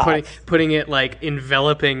suave. and putting it like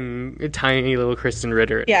enveloping a tiny little Kristen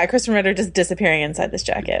Ritter. Yeah, Kristen Ritter just disappearing inside this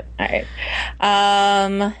jacket. All right.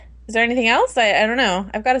 Is there anything else? I don't know.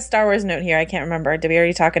 I've got a Star Wars note here. I can't remember. Did we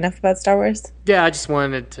already talk enough about Star Wars? Yeah, I just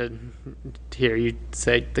wanted to hear you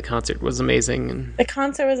say the concert was amazing. And The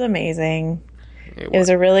concert was amazing. It was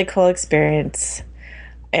a really cool experience.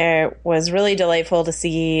 It was really delightful to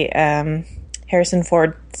see Harrison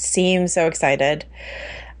Ford seem so excited.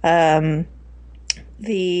 One of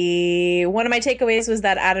my takeaways was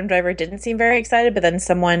that Adam Driver didn't seem very excited, but then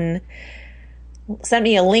someone sent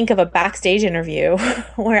me a link of a backstage interview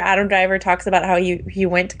where Adam Driver talks about how he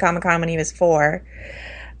went to Comic-Con when he was 4,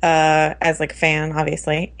 as like a fan,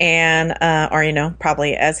 obviously, and or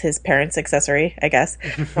probably as his parents' accessory, I guess,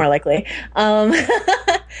 more likely.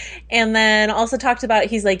 And then also talked about,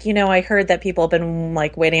 he's like, I heard that people have been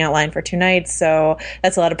like waiting out line for 2 nights, so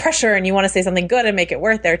that's a lot of pressure, and you want to say something good and make it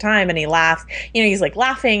worth their time. And he laughed. He's like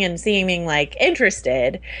laughing and seeming like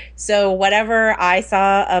interested. So whatever I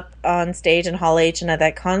saw up on stage in Hall H and at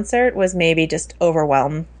that concert was maybe just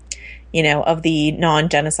overwhelm, of the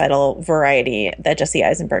non-genocidal variety that Jesse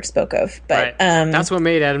Eisenberg spoke of. But right. That's what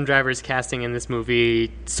made Adam Driver's casting in this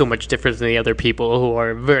movie so much different than the other people who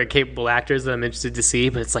are very capable actors that I'm interested to see.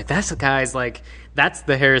 But it's like, that's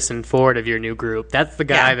the Harrison Ford of your new group. That's the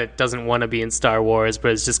guy that doesn't want to be in Star Wars,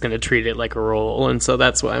 but is just going to treat it like a role. And so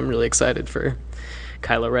that's why I'm really excited for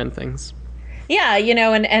Kylo Ren things. Yeah,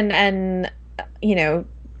 and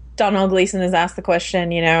Donald Gleason is asked the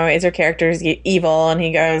question, is your character evil? And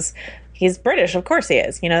he goes, he's British, of course he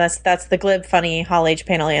is. That's the glib, funny Hall H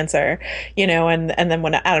panel answer. And then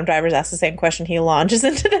when Adam Driver's asked the same question, he launches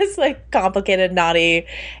into this like complicated, naughty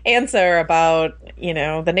answer about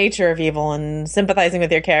the nature of evil and sympathizing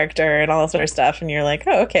with your character and all that sort of stuff. And you're like,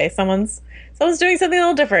 oh, okay, someone's doing something a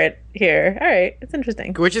little different here. All right, it's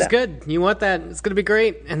interesting. Which is good. You want that. It's going to be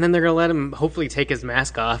great. And then they're going to let him hopefully take his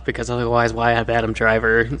mask off, because otherwise, why have Adam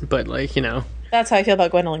Driver? But that's how I feel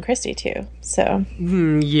about Gwendolyn Christie too. So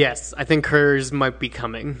yes, I think hers might be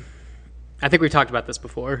coming. I think we've talked about this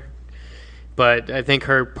before, but I think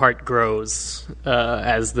her part grows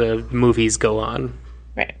as the movies go on.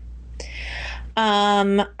 Right.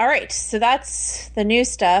 All right, so that's the new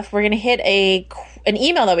stuff. We're gonna hit an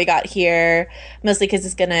email that we got here, mostly because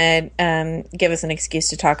it's gonna give us an excuse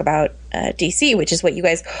to talk about DC, which is what you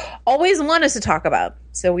guys always want us to talk about.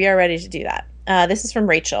 So we are ready to do that. This is from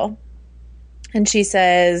Rachel, and she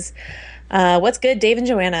says, what's good, Dave and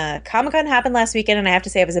Joanna? Comic-Con happened last weekend, and I have to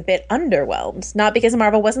say I was a bit underwhelmed. Not because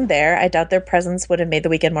Marvel wasn't there. I doubt their presence would have made the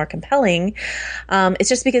weekend more compelling. It's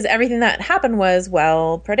just because everything that happened was,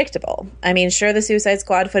 well, predictable. I mean, sure, the Suicide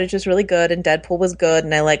Squad footage was really good, and Deadpool was good,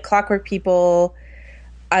 and I like Clockwork People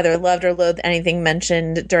either loved or loathed anything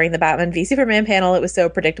mentioned during the Batman v Superman panel. It was so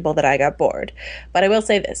predictable that I got bored. But I will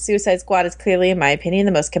say this, Suicide Squad is clearly, in my opinion,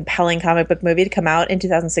 the most compelling comic book movie to come out in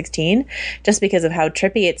 2016, just because of how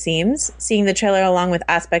trippy it seems. Seeing the trailer along with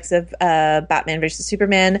aspects of Batman vs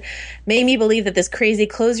Superman made me believe that this crazy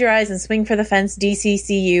close your eyes and swing for the fence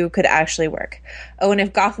DCCU could actually work. Oh, and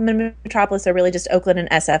if Gotham and Metropolis are really just Oakland and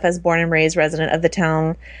SF, as born and raised resident of the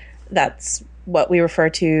town, that's what we refer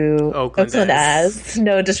to Oakland as.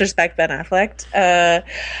 No disrespect, Ben Affleck.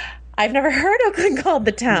 I've never heard Oakland called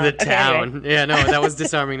the town. The town. Okay. Yeah, no, that was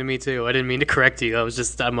disarming to me too. I didn't mean to correct you. I was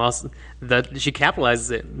just, that she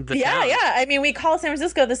capitalizes it. The town. Yeah. I mean, we call San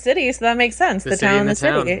Francisco the city, so that makes sense. The town, the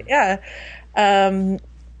city. Yeah. When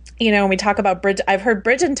we talk about bridge, I've heard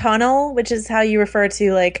bridge and tunnel, which is how you refer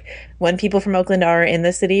to like when people from Oakland are in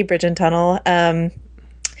the city, bridge and tunnel.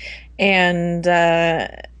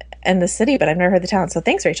 And the city, but I've never heard the town. So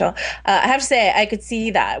thanks, Rachel. I have to say, I could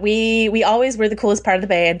see that. We always were the coolest part of the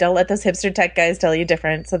Bay, and don't let those hipster tech guys tell you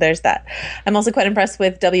different. So there's that. I'm also quite impressed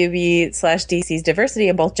with WB/DC's diversity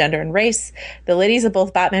in both gender and race. The ladies of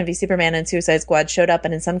both Batman v Superman and Suicide Squad showed up,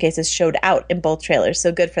 and in some cases showed out in both trailers.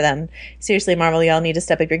 So good for them. Seriously, Marvel, y'all need to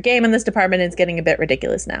step up your game in this department. It's getting a bit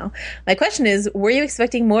ridiculous now. My question is, were you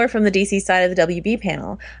expecting more from the DC side of the WB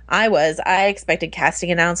panel? I was. I expected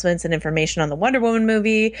casting announcements and information on the Wonder Woman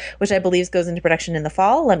movie, which I believe goes into production in the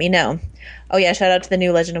fall. Let me know. Oh yeah, shout out to the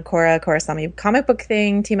new Legend of Korra Kurosami comic book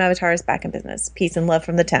thing. Team Avatar is back in business. Peace and love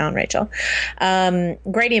from the town, Rachel.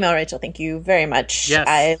 Great email, Rachel. Thank you very much. Yes.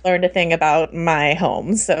 I learned a thing about my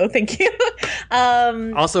home, so thank you.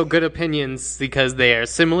 Also good opinions because they are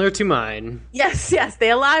similar to mine. Yes, they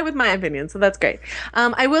align with my opinion, so that's great.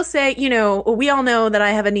 I will say, we all know that I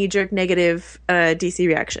have a knee-jerk negative DC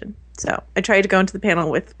reaction. So I tried to go into the panel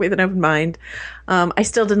with an open mind. I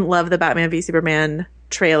still didn't love the Batman v Superman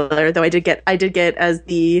trailer, though I did get, as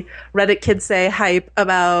the Reddit kids say, hype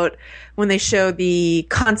about when they show the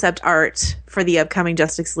concept art for the upcoming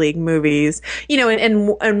Justice League movies. You know,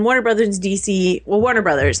 and Warner Brothers Warner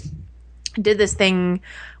Brothers did this thing,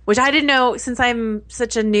 which I didn't know, since I'm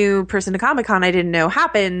such a new person to Comic-Con, I didn't know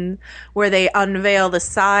happened, where they unveil the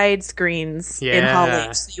side screens in Hall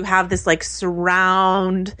H. So you have this like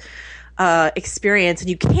surround experience, and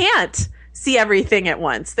you can't see everything at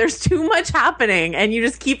once. There's too much happening, and you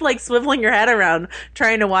just keep like swiveling your head around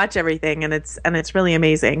trying to watch everything, and it's really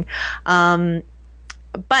amazing.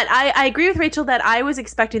 But I agree with Rachel that I was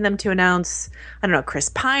expecting them to announce, I don't know, Chris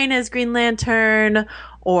Pine as Green Lantern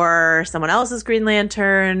or someone else as Green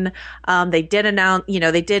Lantern. They did announce,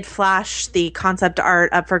 they did flash the concept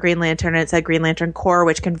art up for Green Lantern, and it said Green Lantern Corps,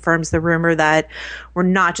 which confirms the rumor that we're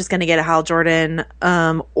not just going to get a Hal Jordan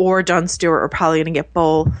or Jon Stewart. We're probably going to get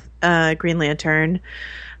both Green Lantern.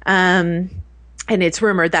 And it's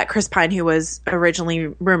rumored that Chris Pine, who was originally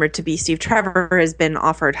rumored to be Steve Trevor, has been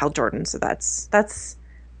offered Hal Jordan. So that's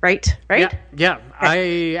right? Yeah.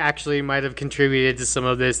 I actually might have contributed to some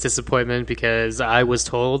of this disappointment because I was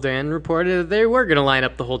told and reported that they were going to line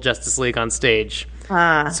up the whole Justice League on stage.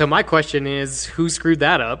 So my question is, who screwed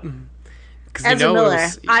that up? Ezra Miller.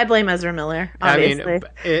 I blame Ezra Miller, obviously.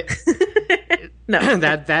 No.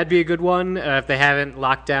 That'd be a good one. If they haven't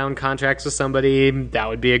locked down contracts with somebody, that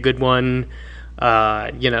would be a good one.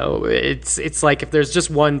 It's like if there's just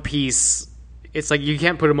one piece, it's like you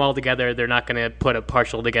can't put them all together. They're not going to put a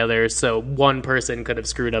partial together. So one person could have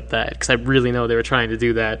screwed up that, because I really know they were trying to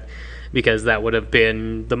do that, because that would have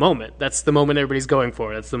been the moment. That's the moment everybody's going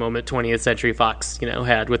for. That's the moment 20th Century Fox,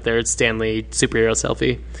 had with their Stanley superhero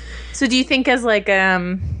selfie. So do you think as like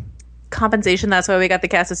compensation, that's why we got the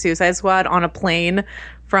cast of Suicide Squad on a plane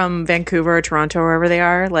from Vancouver or Toronto, wherever they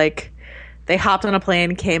are? Like they hopped on a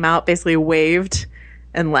plane, came out, basically waved,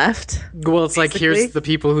 and left. Well, it's basically like, here's the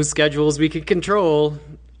people whose schedules we can control.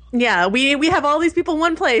 Yeah, we have all these people in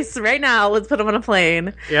one place right now. Let's put them on a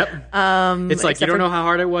plane. Yep. It's like, you don't know how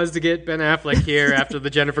hard it was to get Ben Affleck here after the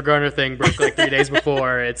Jennifer Garner thing broke like 3 days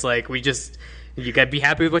before. It's like, you got to be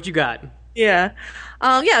happy with what you got. Yeah.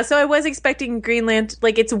 So I was expecting Green Lantern.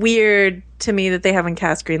 Like, it's weird to me that they haven't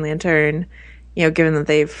cast Green Lantern, given that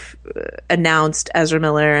they've announced Ezra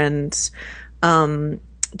Miller and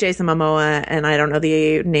Jason Momoa, and I don't know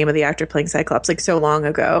the name of the actor playing Cyclops, like so long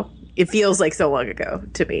ago. It feels like so long ago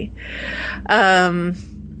to me.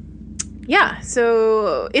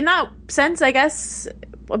 So in that sense, I guess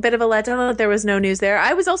a bit of a letdown that there was no news there.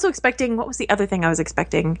 I was also expecting, what was the other thing I was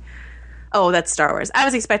expecting? Oh, that's Star Wars. I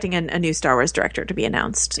was expecting a new Star Wars director to be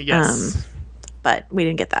announced. Yes. But we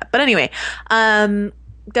didn't get that. But anyway,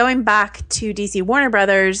 going back to DC Warner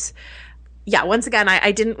Brothers, once again,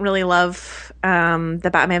 I didn't really love the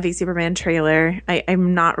Batman v Superman trailer.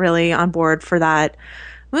 I'm not really on board for that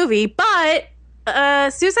movie, but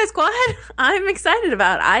Suicide Squad, I'm excited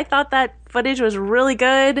about. I thought that footage was really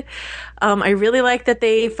good. I really like that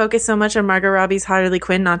they focused so much on Margot Robbie's Harley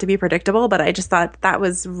Quinn not to be predictable, but I just thought that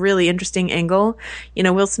was really interesting angle.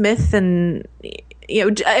 Will Smith and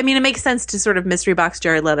it makes sense to sort of mystery box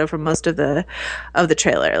Jared Leto from most of the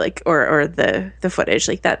trailer, like or the footage,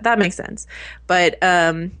 like that makes sense. But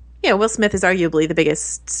Will Smith is arguably the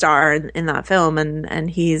biggest star in that film, and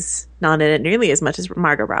he's not in it nearly as much as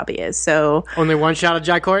Margot Robbie is. So only one shot of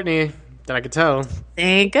Jai Courtney that I could tell.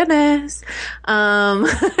 Thank goodness.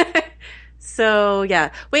 So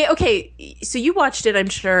yeah. Wait. Okay. So you watched it, I'm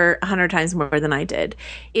sure, 100 times more than I did.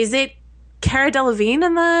 Is it Cara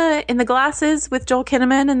Delevingne in the glasses with Joel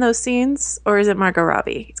Kinnaman in those scenes, or is it Margot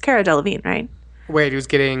Robbie? It's Cara Delevingne, right? Wait, who's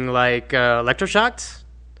getting like electroshocked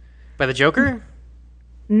by the Joker?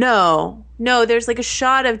 No. There's like a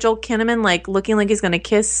shot of Joel Kinnaman like looking like he's going to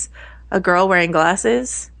kiss a girl wearing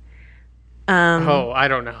glasses. I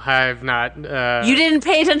don't know. I've not. You didn't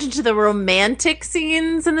pay attention to the romantic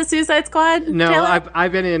scenes in the Suicide Squad? No, Taylor?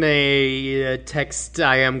 I've been in a text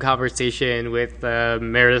IM conversation with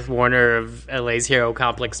Meredith Warner of LA's Hero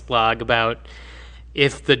Complex blog about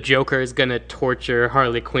if the Joker is going to torture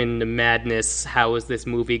Harley Quinn to madness, how is this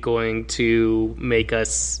movie going to make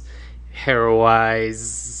us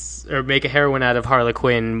heroize or make a heroine out of Harley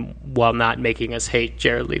Quinn while not making us hate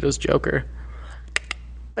Jared Leto's Joker?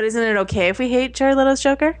 But isn't it okay if we hate Jared Leto's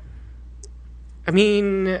Joker? I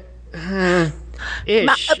mean,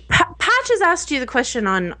 ish. Patch has asked you the question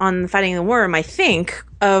on Fighting the Worm, I think,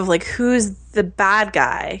 of like who's the bad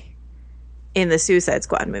guy in the Suicide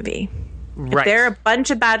Squad movie. Right. If there are a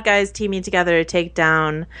bunch of bad guys teaming together to take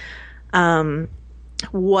down or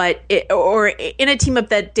in a team up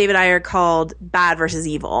that David Ayer called Bad versus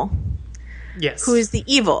Evil. Yes. who is the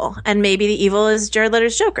evil, and maybe the evil is Jared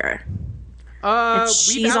Leto's Joker.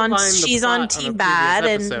 She's on Team Bad,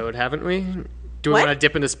 episode, haven't we? Do we What? want to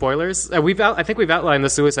dip into spoilers? I think we've outlined the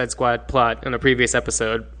Suicide Squad plot in a previous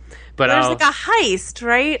episode, but there's like a heist,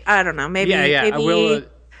 right? I don't know. Maybe. yeah. Maybe, I will.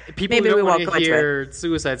 People maybe who we don't won't want go to into hear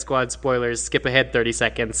Suicide Squad spoilers, skip ahead 30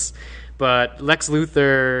 seconds. But Lex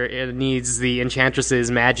Luthor needs the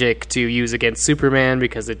Enchantress's magic to use against Superman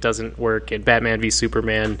because it doesn't work in Batman v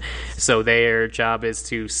Superman. So their job is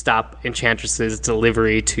to stop Enchantress's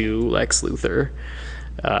delivery to Lex Luthor.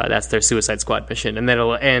 That's their Suicide Squad mission. And then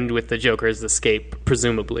it'll end with the Joker's escape,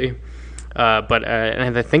 presumably.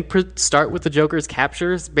 And I think start with the Joker's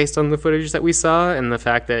captures based on the footage that we saw and the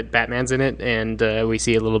fact that Batman's in it, and we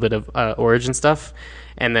see a little bit of origin stuff,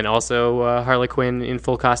 and then also Harley Quinn in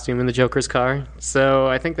full costume in the Joker's car. So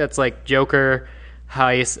I think that's like Joker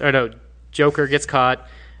gets caught.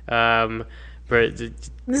 this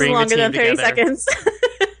is longer than 30 seconds.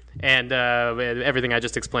 And everything I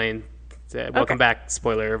just explained. Welcome back,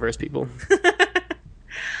 spoiler reverse people.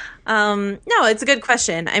 No, it's a good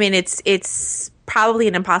question. I mean, it's probably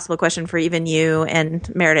an impossible question for even you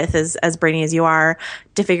and Meredith, as brainy as you are,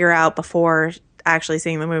 to figure out before actually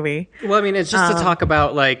seeing the movie. Well, I mean, it's just to talk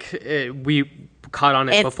about, like, we caught on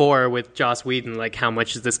it before with Joss Whedon, like, how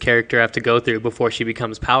much does this character have to go through before she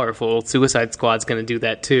becomes powerful? Suicide Squad's going to do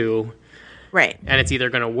that, too. Right. And it's either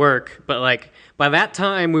going to work, but, like, by that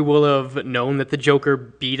time, we will have known that the Joker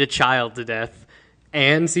beat a child to death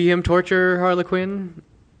and see him torture Harley Quinn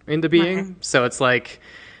into being. Right. So it's like...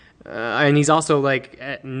 and he's also,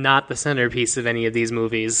 like, not the centerpiece of any of these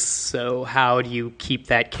movies. So how do you keep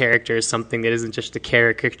that character as something that isn't just a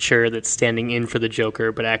caricature that's standing in for the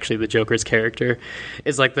Joker, but actually the Joker's character?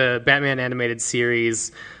 It's like the Batman animated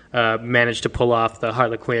series managed to pull off the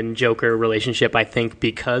Harley Quinn-Joker relationship, I think,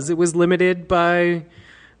 because it was limited by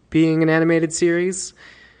being an animated series.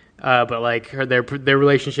 But, like, their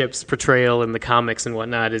relationship's portrayal in the comics and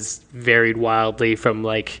whatnot is varied wildly from,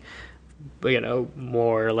 like...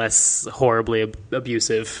 more or less horribly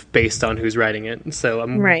abusive based on who's writing it. So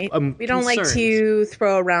I'm we don't like to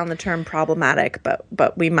throw around the term problematic,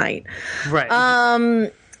 but we might. Right.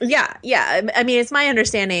 Yeah. I mean, it's my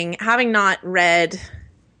understanding, having not read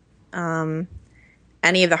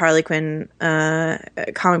any of the Harley Quinn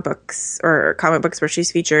comic books where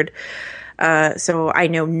she's featured. So I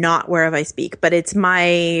know not whereof I speak, but it's my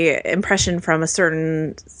impression from a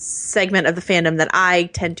certain segment of the fandom that I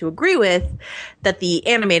tend to agree with, that the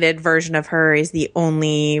animated version of her is the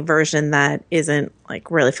only version that isn't, like,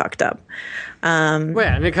 really fucked up. Well,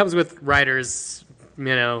 yeah, and it comes with writers,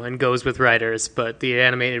 and goes with writers, but the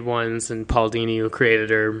animated ones and Paul Dini, who created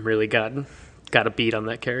her, really got a beat on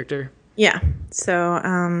that character. Yeah.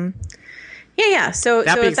 So, yeah. So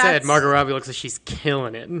that being said, Margot Robbie looks like she's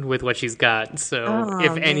killing it with what she's got. So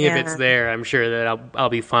if any of it's there, I'm sure that I'll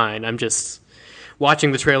be fine. I'm just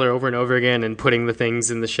watching the trailer over and over again and putting the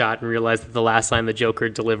things in the shot and realize that the last line the Joker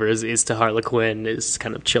delivers is to Harley Quinn is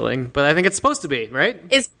kind of chilling. But I think it's supposed to be, right?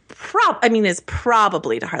 Is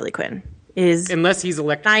probably to Harley Quinn. Unless he's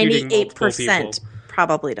electrocuting multiple people. 98%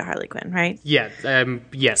 probably to Harley Quinn, right? Yeah.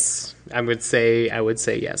 Yes. I would say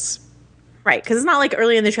yes. Right, because it's not like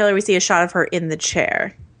early in the trailer we see a shot of her in the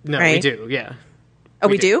chair. No, right? we do, yeah. Oh,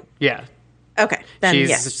 we do? Yeah. Okay, then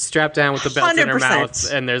She's strapped down with the belt in her 100%.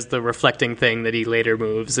 mouth, and there's the reflecting thing that he later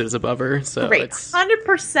moves is above her. So Great. it's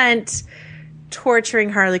 100% torturing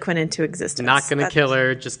Harley Quinn into existence. not going to kill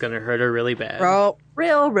her, just going to hurt her really bad.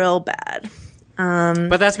 Real bad.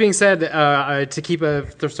 But that's being said, to keep a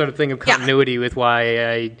sort of thing of continuity with why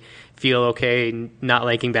I feel okay not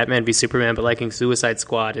liking Batman v Superman but liking Suicide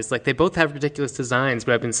Squad is, like, they both have ridiculous designs,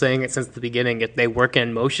 but I've been saying it since the beginning. If they work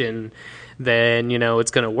in motion, then it's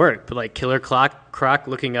going to work. But, like, Killer Croc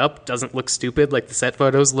looking up doesn't look stupid like the set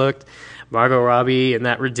photos looked. Margot Robbie in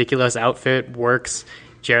that ridiculous outfit works.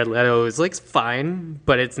 Jared Leto is, like, fine,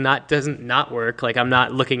 but doesn't not work. Like, I'm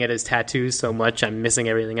not looking at his tattoos so much. I'm missing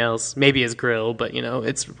everything else. Maybe his grill, but,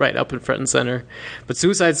 it's right up in front and center. But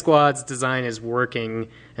Suicide Squad's design is working,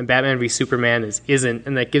 and Batman v Superman isn't,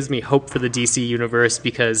 and that gives me hope for the DC universe,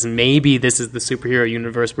 because maybe this is the superhero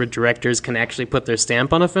universe where directors can actually put their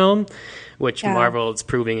stamp on a film, which Marvel is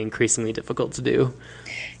proving increasingly difficult to do.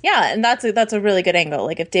 Yeah, and that's a really good angle.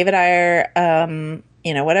 Like, if David Ayer,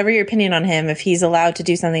 whatever your opinion on him, if he's allowed to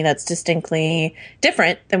do something that's distinctly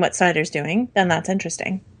different than what Snyder's doing, then that's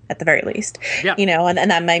interesting, at the very least. Yeah. And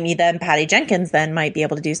that might mean that Patty Jenkins then might be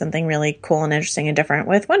able to do something really cool and interesting and different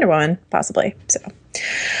with Wonder Woman, possibly. So,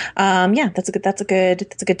 that's a good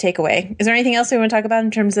takeaway. Is there anything else we want to talk about in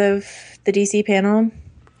terms of the DC panel?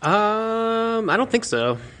 I don't think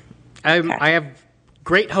so. I have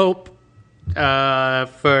great hope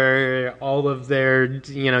For all of their,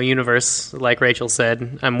 universe, like Rachel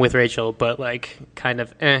said, I'm with Rachel, but like kind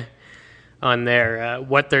of on their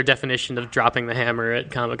what their definition of dropping the hammer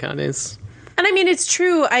at Comic-Con is. And I mean, it's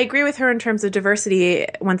true. I agree with her in terms of diversity.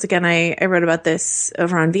 Once again, I wrote about this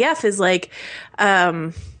over on VF. Is like,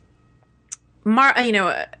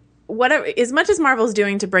 whatever, as much as Marvel's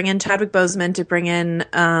doing to bring in Chadwick Boseman, to bring in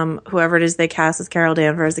whoever it is they cast as Carol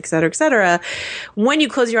Danvers, et cetera, when you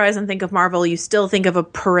close your eyes and think of Marvel, you still think of a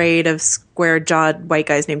parade of square-jawed white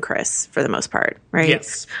guys named Chris, for the most part, right?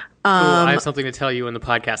 Yes. I have something to tell you when the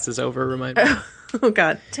podcast is over, remind me. Oh,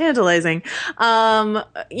 God, tantalizing. But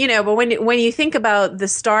when you think about the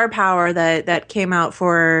star power that came out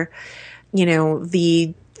for,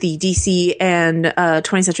 the DC and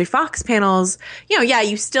 20th Century Fox panels,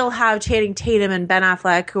 you still have Channing Tatum and Ben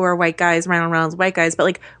Affleck, who are white guys, Ryan Reynolds, white guys, but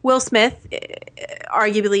like Will Smith,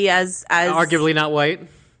 arguably arguably not white.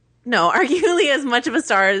 No, arguably as much of a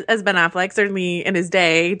star as Ben Affleck, certainly in his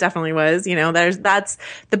day, definitely was. That's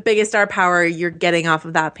the biggest star power you're getting off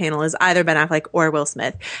of that panel is either Ben Affleck or Will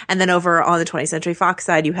Smith. And then over on the 20th Century Fox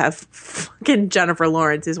side, you have fucking Jennifer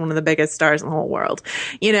Lawrence, who's one of the biggest stars in the whole world.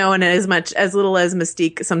 And as little as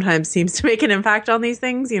Mystique sometimes seems to make an impact on these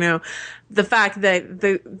things, the fact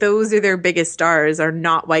that those are their biggest stars are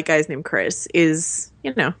not white guys named Chris is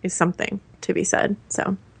something to be said.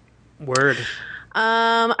 So, word.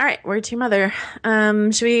 All right, word to your mother.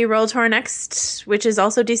 Should we roll to our next, which is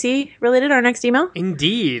also DC related, our next email?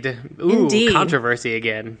 Indeed. Ooh, Indeed. Controversy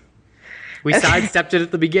again. We sidestepped it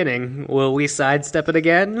at the beginning. Will we sidestep it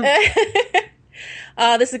again?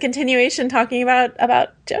 This is a continuation talking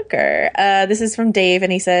about Joker. This is from Dave,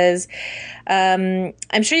 and he says, I'm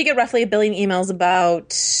sure you get roughly 1 billion emails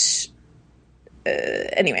about...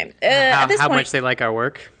 anyway. How much they like our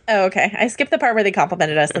work. Oh, okay. I skipped the part where they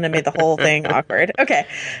complimented us and it made the whole thing awkward. Okay.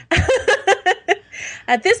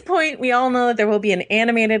 At this point, we all know that there will be an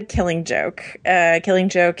animated Killing Joke. Killing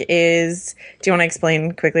Joke is... Do you want to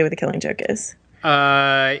explain quickly what the Killing Joke is?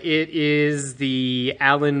 It is the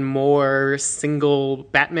Alan Moore single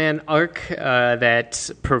Batman arc that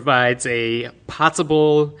provides a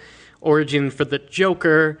possible origin for the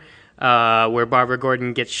Joker, where Barbara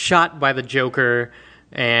Gordon gets shot by the Joker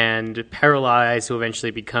and paralyzed to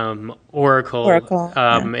eventually become Oracle.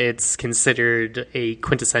 It's considered a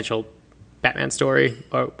quintessential Batman story.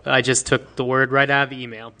 I just took the word right out of the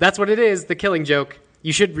email. That's what it is, the Killing Joke.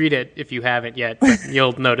 You should read it if you haven't yet, but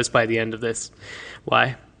you'll notice by the end of this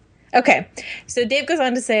why. Okay, so Dave goes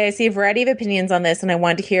on to say, I see a variety of opinions on this, and I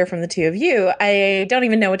wanted to hear from the two of you. I don't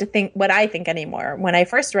even know what I think anymore. When I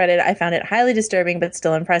first read it, I found it highly disturbing, but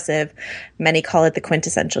still impressive. Many call it the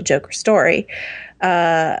quintessential Joker story.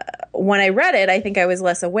 When I read it, I think I was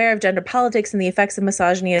less aware of gender politics and the effects of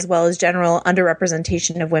misogyny, as well as general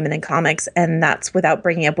underrepresentation of women in comics, and that's without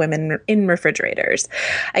bringing up women in refrigerators.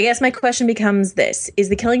 I guess my question becomes this: is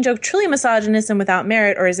the Killing Joke truly misogynist and without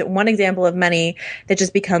merit, or is it one example of many that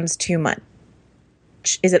just becomes too much?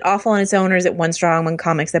 Is it awful on its own, or is it one straw among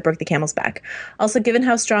comics that broke the camel's back? Also, given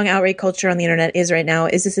how strong outrage culture on the internet is right now,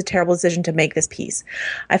 is this a terrible decision to make this piece?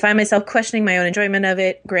 I find myself questioning my own enjoyment of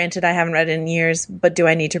it. Granted, I haven't read it in years, but do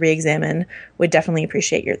I need to re-examine? Would definitely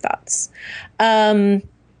appreciate your thoughts. I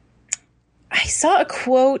saw a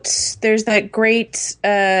quote. There's that great...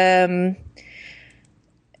 this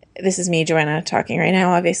is me, Joanna, talking right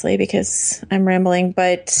now, obviously, because I'm rambling.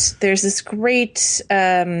 But there's this great...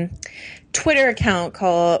 Twitter account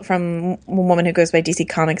from a woman who goes by DC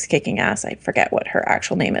Comics Kicking Ass. I forget what her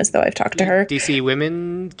actual name is, though. I've talked to her. DC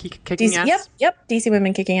Women Kicking Ass? Yep. DC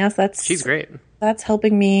Women Kicking Ass. She's great. That's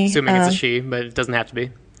helping me. Assuming it's a she, but it doesn't have to be.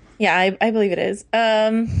 Yeah, I believe it is.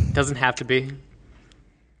 Doesn't have to be.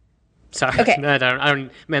 Sorry. Okay. I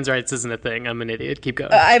don't. Men's rights isn't a thing. I'm an idiot. Keep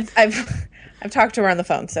going. I've talked to her on the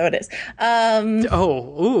phone, so it is. Now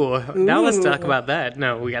let's talk about that.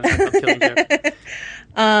 No, we got to talk about Killing Joke.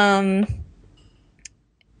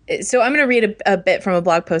 So I'm going to read a bit from a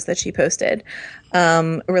blog post that she posted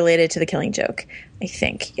related to the Killing Joke, I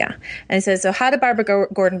think. Yeah. And it says, so how did Barbara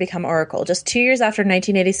Gordon become Oracle? Just 2 years after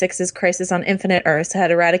 1986's Crisis on Infinite Earths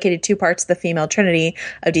had eradicated two parts of the female trinity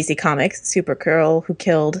of DC Comics, Supergirl, who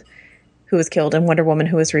was killed, and Wonder Woman,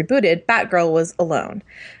 who was rebooted, Batgirl was alone.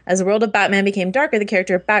 As the world of Batman became darker, the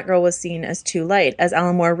character of Batgirl was seen as too light. As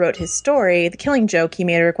Alan Moore wrote his story, The Killing Joke, he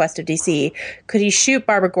made a request of DC. Could he shoot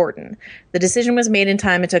Barbara Gordon? The decision was made in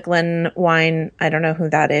time. It took Len Wein, I don't know who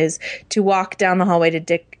that is, to walk down the hallway to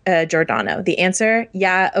Dick Giordano. The answer,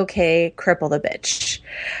 yeah, okay, cripple the bitch.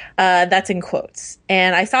 That's in quotes.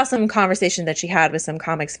 And I saw some conversation that she had with some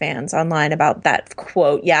comics fans online about that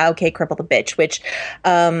quote, yeah, okay, cripple the bitch, which...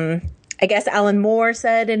 I guess Alan Moore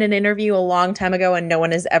said in an interview a long time ago, and no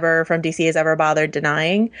one from DC has ever bothered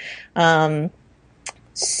denying.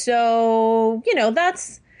 So,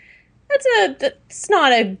 that's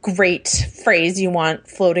not a great phrase you want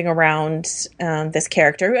floating around this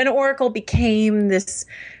character. And Oracle became this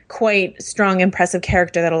quite strong, impressive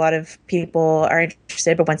character that a lot of people are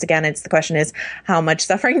interested. But once again, the question is, how much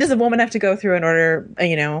suffering does a woman have to go through in order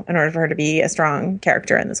for her to be a strong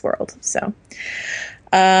character in this world? So,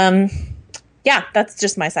 yeah, that's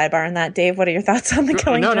just my sidebar on that. Dave, what are your thoughts on the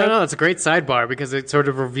Killing Joke? No, it's a great sidebar because it sort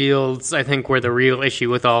of reveals, I think, where the real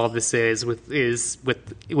issue with all of this is with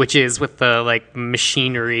the like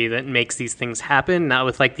machinery that makes these things happen, not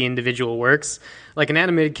with like the individual works. Like an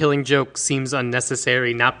animated Killing Joke seems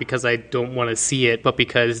unnecessary, not because I don't want to see it, but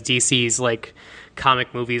because DC's like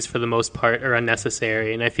comic movies for the most part are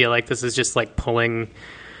unnecessary, and I feel like this is just like pulling.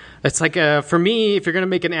 It's like, for me, if you're going to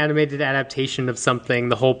make an animated adaptation of something,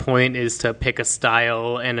 the whole point is to pick a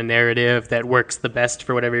style and a narrative that works the best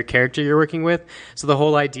for whatever character you're working with. So the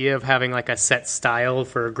whole idea of having like a set style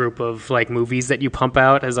for a group of like movies that you pump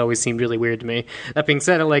out has always seemed really weird to me. That being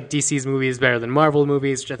said, I like DC's movies better than Marvel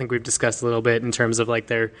movies, which I think we've discussed a little bit in terms of like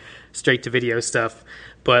their straight-to-video stuff.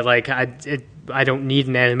 But like, I don't need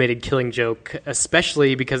an animated Killing Joke,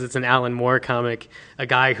 especially because it's an Alan Moore comic, a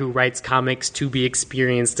guy who writes comics to be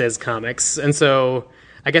experienced as comics. And so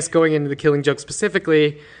I guess going into the Killing Joke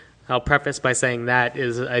specifically, I'll preface by saying that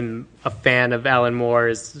I'm a fan of Alan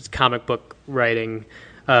Moore's comic book writing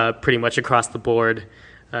pretty much across the board.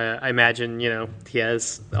 I imagine, he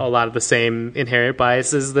has a lot of the same inherent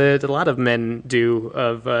biases that a lot of men do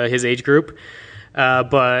of his age group.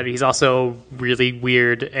 But he's also really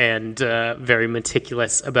weird and very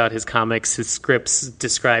meticulous about his comics. His scripts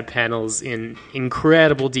describe panels in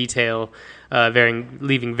incredible detail,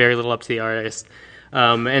 leaving very little up to the artist.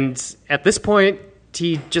 And at this point,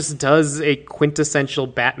 he just does a quintessential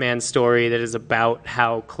Batman story that is about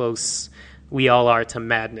how close we all are to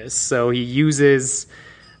madness. So he uses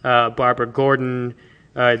Barbara Gordon.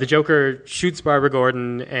 The Joker shoots Barbara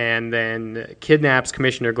Gordon and then kidnaps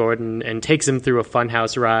Commissioner Gordon and takes him through a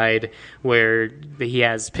funhouse ride where he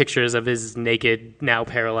has pictures of his naked, now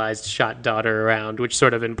paralyzed, shot daughter around, which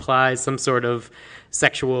sort of implies some sort of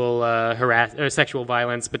sexual sexual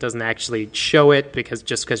violence, but doesn't actually show it because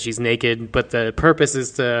she's naked. But the purpose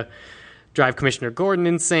is to drive Commissioner Gordon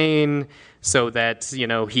insane so that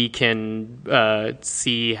he can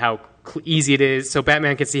see how easy it is, so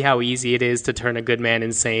Batman can see how easy it is to turn a good man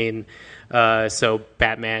insane. So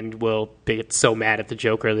Batman will get so mad at the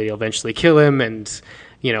Joker that he'll eventually kill him and,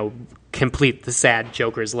 complete the sad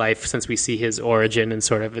Joker's life, since we see his origin and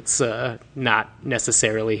sort of it's not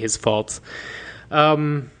necessarily his fault.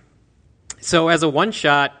 So as a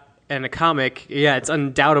one-shot and a comic, yeah, it's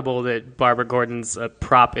undoubtable that Barbara Gordon's a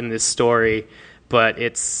prop in this story, but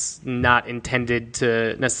it's not intended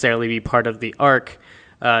to necessarily be part of the arc.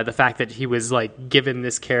 The fact that he was like given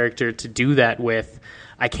this character to do that with,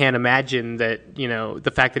 I can't imagine that,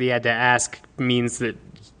 the fact that he had to ask means that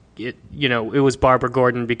it was Barbara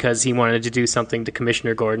Gordon because he wanted to do something to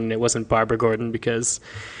Commissioner Gordon. It wasn't Barbara Gordon because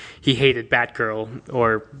he hated Batgirl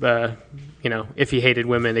or, if he hated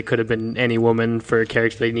women, it could have been any woman for a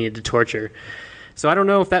character they needed to torture. So I don't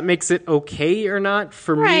know if that makes it okay or not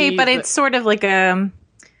for me. Right, but it's sort of like a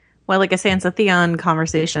Sansa Theon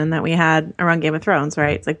conversation that we had around Game of Thrones,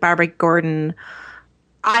 right? It's like Barbara Gordon.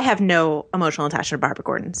 I have no emotional attachment to Barbara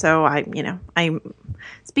Gordon, so I'm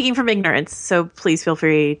speaking from ignorance. So please feel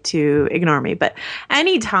free to ignore me. But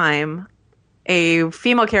anytime a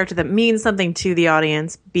female character that means something to the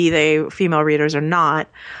audience, be they female readers or not,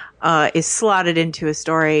 is slotted into a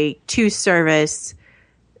story to service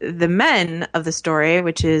the men of the story,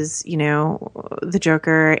 which is, the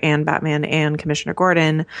Joker and Batman and Commissioner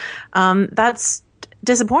Gordon, that's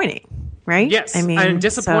disappointing, right? Yes. And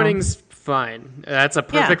disappointing's fine. That's a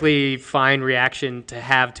perfectly fine reaction to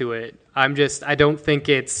have to it. I don't think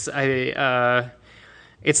it's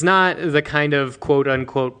not the kind of quote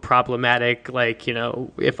unquote problematic, like,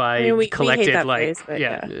 if I collected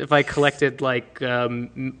if I collected like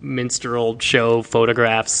minstrel show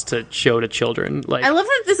photographs to show to children. Like, I love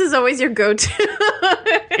that this is always your go-to.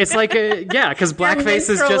 It's like because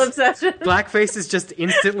blackface is just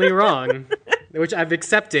instantly wrong, which I've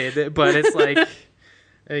accepted, but it's like,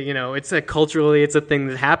 it's a thing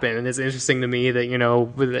that happened, and it's interesting to me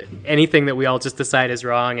that, with anything that we all just decide is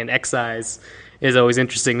wrong and excise is always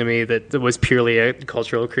interesting to me, that it was purely a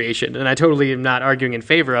cultural creation. And I totally am not arguing in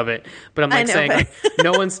favor of it, but I'm saying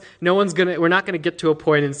we're not gonna get to a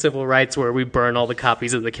point in civil rights where we burn all the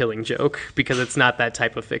copies of The Killing Joke, because it's not that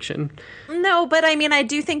type of fiction. No, but I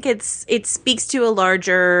do think it speaks to a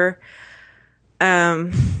larger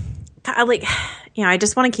like, I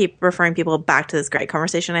just want to keep referring people back to this great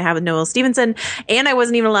conversation I had with Noelle Stevenson. And I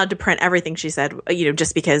wasn't even allowed to print everything she said,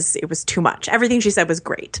 just because it was too much. Everything she said was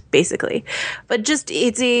great, basically. But just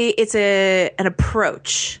it's an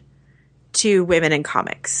approach to women in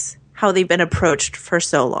comics, how they've been approached for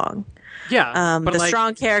so long. Yeah, the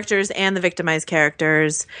strong characters and the victimized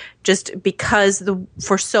characters, just because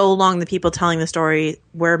for so long the people telling the story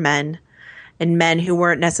were men, and men who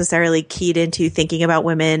weren't necessarily keyed into thinking about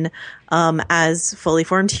women as fully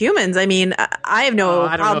formed humans. I mean, I have no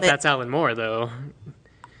I don't know if that's Alan Moore, though.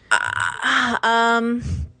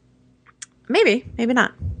 Maybe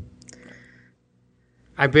not.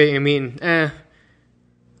 I mean,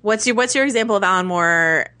 What's your example of Alan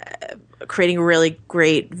Moore creating a really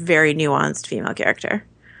great, very nuanced female character?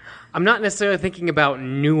 I'm not necessarily thinking about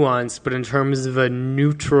nuance, but in terms of a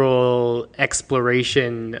neutral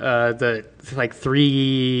exploration, the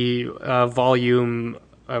 3-volume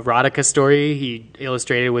erotica story he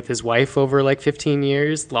illustrated with his wife over 15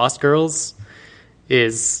 years, Lost Girls,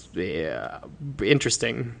 is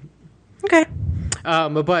interesting. Okay.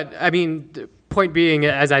 But I mean, the point being,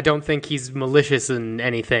 as I don't think he's malicious in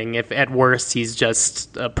anything. If at worst he's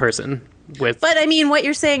just a person. But I mean, what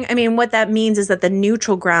you're saying, what that means is that the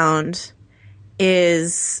neutral ground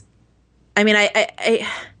is, I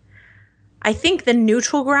think the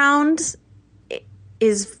neutral ground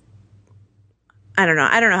is, I don't know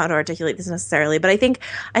how to articulate this necessarily, but I think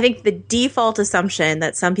the default assumption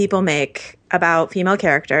that some people make about female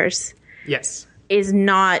characters, yes, is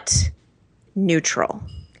not neutral.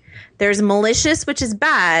 There's malicious, which is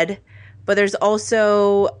bad, but there's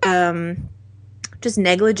also just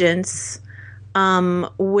negligence,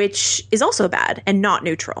 which is also bad and not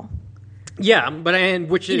neutral. Yeah,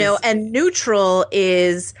 and neutral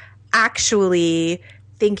is actually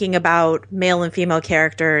thinking about male and female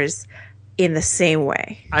characters in the same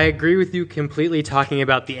way. I agree with you completely talking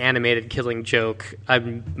about the animated Killing Joke.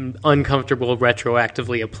 I'm uncomfortable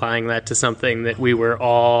retroactively applying that to something that we were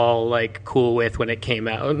all cool with when it came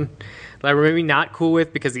out. Like, we're maybe not cool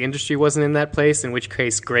with because the industry wasn't in that place, in which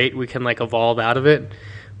case, great, we can evolve out of it.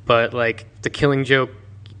 But the Killing Joke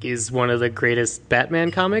is one of the greatest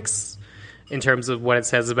Batman comics in terms of what it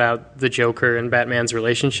says about the Joker and Batman's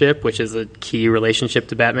relationship, which is a key relationship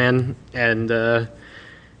to Batman. And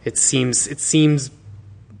it seems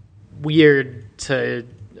weird to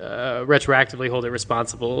retroactively hold it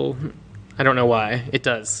responsible. I don't know why. It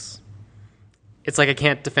does. It's it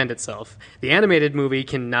can't defend itself. The animated movie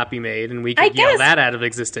cannot be made, and we could yell that out of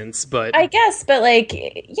existence. But I guess, but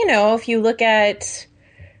if you look at,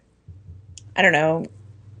 I don't know,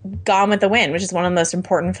 Gone with the Wind, which is one of the most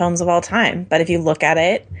important films of all time. But if you look at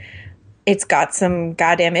it, it's got some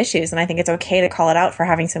goddamn issues, and I think it's okay to call it out for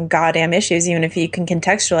having some goddamn issues, even if you can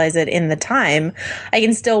contextualize it in the time. I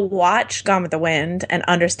can still watch Gone with the Wind and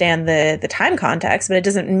understand the time context, but it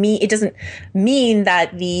doesn't mean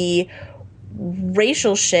that the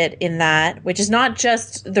racial shit in that, which is not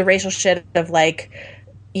just the racial shit of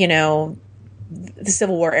the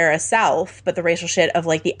Civil War era South, but the racial shit of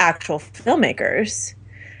the actual filmmakers,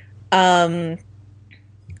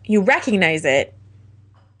 you recognize it.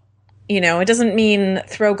 It doesn't mean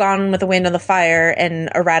throw Gone with the Wind on the fire and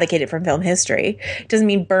eradicate it from film history. It doesn't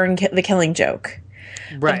mean burn the Killing Joke.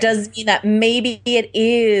 Right. It does mean that maybe it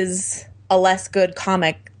is a less good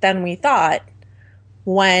comic than we thought.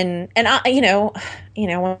 Once again, I don't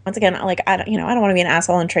want to be an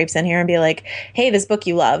asshole and traipse in here and be like, hey, this book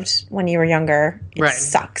you loved when you were younger, it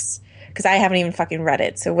sucks. Because I haven't even fucking read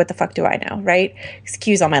it, so what the fuck do I know, right?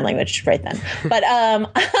 Excuse all my language right then. But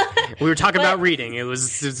we were talking about reading. It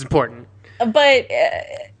was important. But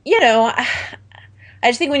I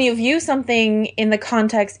just think when you view something in the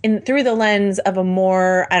context, through the lens of a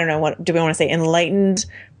more, I don't know, what do we want to say, enlightened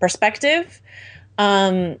perspective,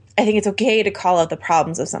 I think it's okay to call out the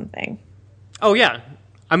problems of something. Oh yeah.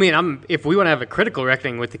 If we want to have a critical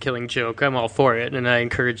reckoning with the Killing Joke, I'm all for it, and I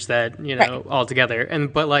encourage that, altogether.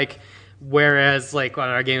 But whereas on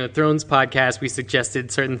our Game of Thrones podcast, we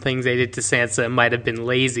suggested certain things they did to Sansa might have been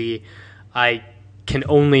lazy, I can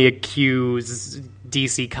only accuse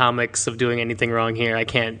DC Comics of doing anything wrong here. I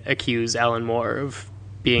can't accuse Alan Moore of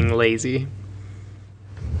being lazy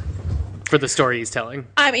for the story he's telling.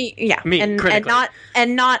 Critically.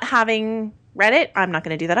 and not having read it, I'm not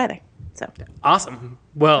going to do that either. So awesome.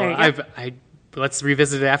 Well, let's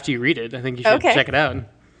revisit it after you read it. I think you should check it out.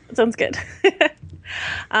 Sounds good.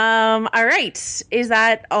 All right. Is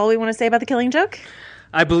that all we want to say about the Killing Joke?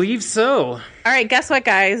 I believe so. All right. Guess what,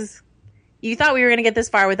 guys? You thought we were going to get this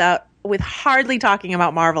far with hardly talking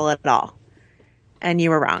about Marvel at all, and you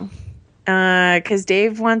were wrong. because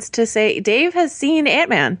Dave has seen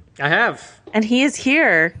Ant-Man. I have. And he is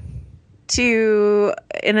here to,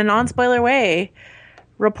 in a non-spoiler way,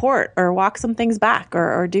 report or walk some things back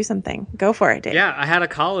or do something. Go for it, Dave. Yeah, I had a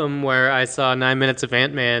column where I saw 9 minutes of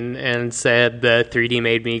Ant-Man and said the 3D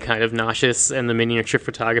made me kind of nauseous and the miniature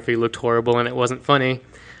photography looked horrible and it wasn't funny.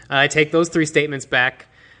 I take those 3 statements back,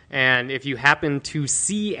 and if you happen to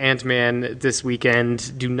see Ant-Man this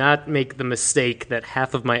weekend, do not make the mistake that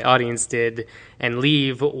half of my audience did and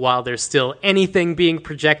leave while there's still anything being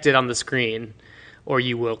projected on the screen, or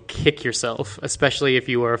you will kick yourself, especially if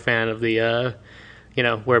you are a fan of the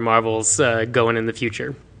where Marvel's going in the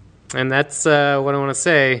future. And that's what I want to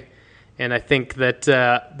say. And I think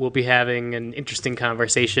that we'll be having an interesting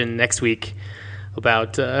conversation next week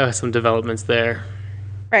about some developments there.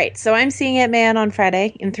 Right. So I'm seeing Ant-Man on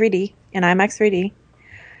Friday in 3D, in IMAX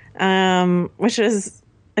 3D, which is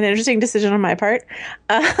an interesting decision on my part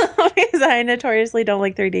because I notoriously don't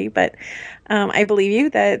like 3D. But I believe you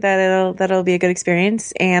that'll be a good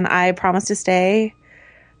experience. And I promise to stay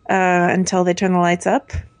until they turn the lights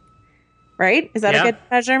up, right? Is that a good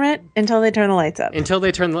measurement? Until they turn the lights up. Until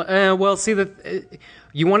they turn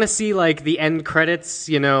you want to see like the end credits,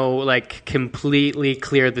 like completely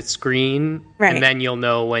clear the screen, right? And then you'll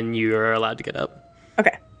know when you're allowed to get up.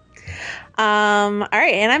 Okay. All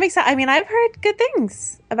right, and I'm excited. I mean, I've heard good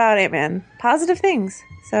things about Ant-Man, positive things.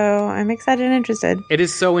 So I'm excited and interested. It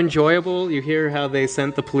is so enjoyable. You hear how they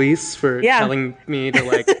sent the police for telling me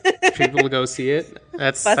to people to go see it.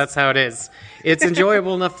 That's how it is. It's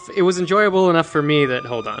enjoyable enough. It was enjoyable enough for me that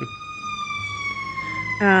hold on.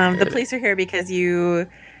 The police are here because you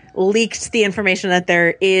leaked the information that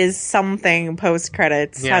there is something post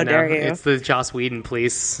credits. How dare you? It's the Joss Whedon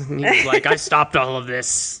police. He's like, I stopped all of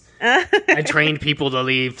this. I trained people to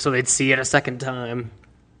leave so they'd see it a second time.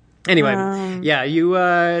 Anyway, you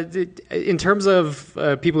in terms of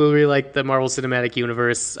people who really like the Marvel Cinematic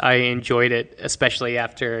Universe, I enjoyed it, especially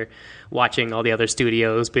after watching all the other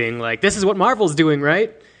studios being like, this is what Marvel's doing,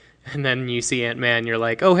 right? And then you see Ant-Man, you're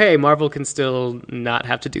like, oh, hey, Marvel can still not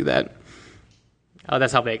have to do that. Oh,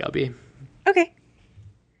 that's how vague I'll be. Okay.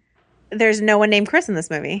 There's no one named Chris in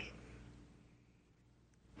this movie.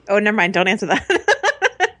 Oh, never mind. Don't answer that.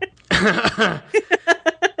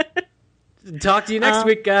 Talk to you next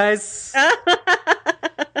week, guys.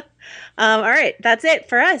 All right. That's it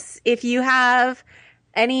for us. If you have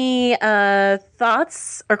any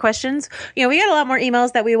thoughts or questions, we got a lot more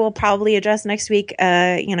emails that we will probably address next week.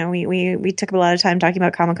 We took a lot of time talking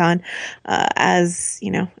about Comic-Con, as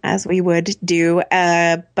we would do.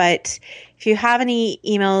 But if you have any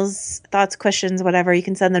emails, thoughts, questions, whatever, you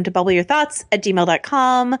can send them to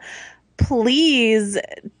bubbleyourthoughts@gmail.com. Please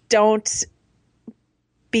don't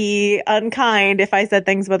be unkind if I said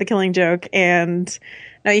things about The Killing Joke, and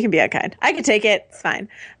no, you can be unkind. I can take it. It's fine.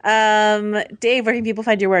 Dave, where can people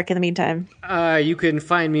find your work in the meantime? You can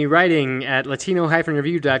find me writing at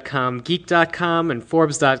latino-review.com, geek.com, and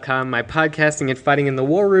forbes.com, my podcasting at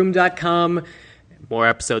fightinginthewarroom.com. More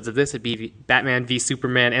episodes of this at Batman v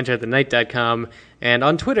Superman, enterthenight.com, and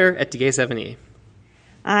on Twitter at DGay7E.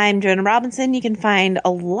 I'm Jonah Robinson. You can find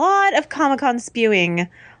a lot of Comic-Con spewing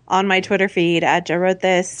on my Twitter feed at Joe Wrote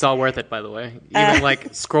This. It's all worth it, by the way.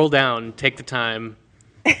 Even scroll down, take the time.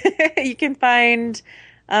 You can find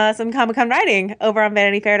some Comic-Con writing over on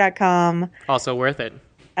VanityFair.com. Also worth it. Do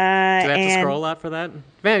I have to scroll a lot for that?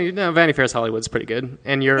 Vanity Fair's Hollywood's pretty good.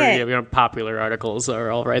 And your popular articles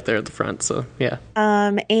are all right there at the front, so yeah.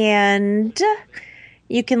 And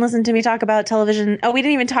you can listen to me talk about television. Oh, we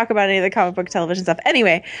didn't even talk about any of the comic book television stuff.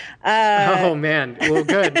 Anyway. Oh, man. Well,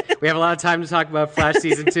 good. We have a lot of time to talk about Flash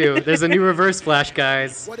Season 2. There's a new Reverse Flash,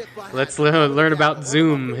 guys. Let's learn about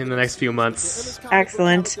Zoom in the next few months.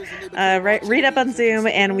 Excellent. Read up on Zoom,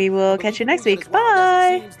 and we will catch you next week.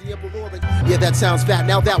 Bye. Yeah, that sounds fat.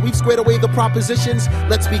 Now that we've squared away the propositions,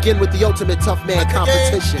 let's begin with the ultimate tough man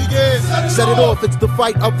competition. Set it off, it's the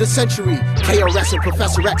fight of the century. KRS and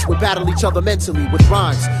Professor X would battle each other mentally with rhymes.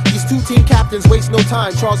 These two team captains waste no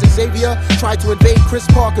time. Charles Xavier tried to invade Chris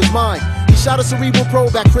Parker's mind. He shot a cerebral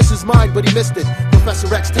probe at Chris's mind, but he missed it.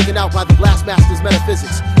 Professor X taken out by the Blastmaster's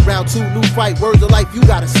metaphysics. Round 2, new fight, word to life, you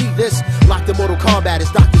gotta see this. Locked in Mortal Kombat is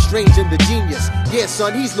Doctor Strange and the Genius. Yeah,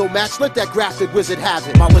 son, he's no match, let that graphic wizard have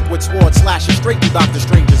it. My liquid sword slashes straight through Doctor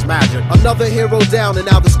Strange's magic. Another hero down, and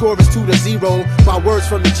now the score is 2-0. My words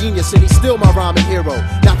from the Genius, and he's still my rhyming hero.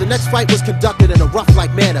 Now the next fight was conducted in a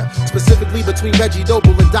rough-like manner, specifically between Reggie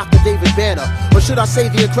Noble and Dr. David Banner. Or should I say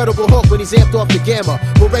the Incredible Hulk when he's amped off the Gamma?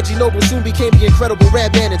 But Reggie Noble soon became the Incredible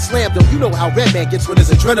Red Man and slammed him. You know how Red Man gets when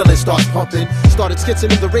his adrenaline starts pumping. Started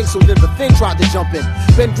skitzing in the ring, so then the Thing tried to jump in.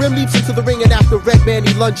 Ben Grimm leaps into the ring, and after Redman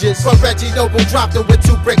he lunges. But Reggie Noble dropped him with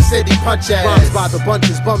 2 bricks and he punches. Rhymes by the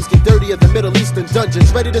bunches, bums get dirty in the Middle Eastern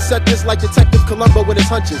dungeons. Ready to set this like Detective Columbo in his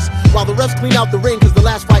hunches. While the refs clean out the ring, cause the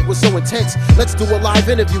last fight was so intense. Let's do a live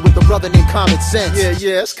interview with the brother named Common Sense.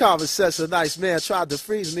 Yeah, it's Common Sense. A nice man tried to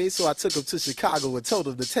freeze me, so I took him to Chicago and told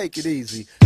him to take it easy.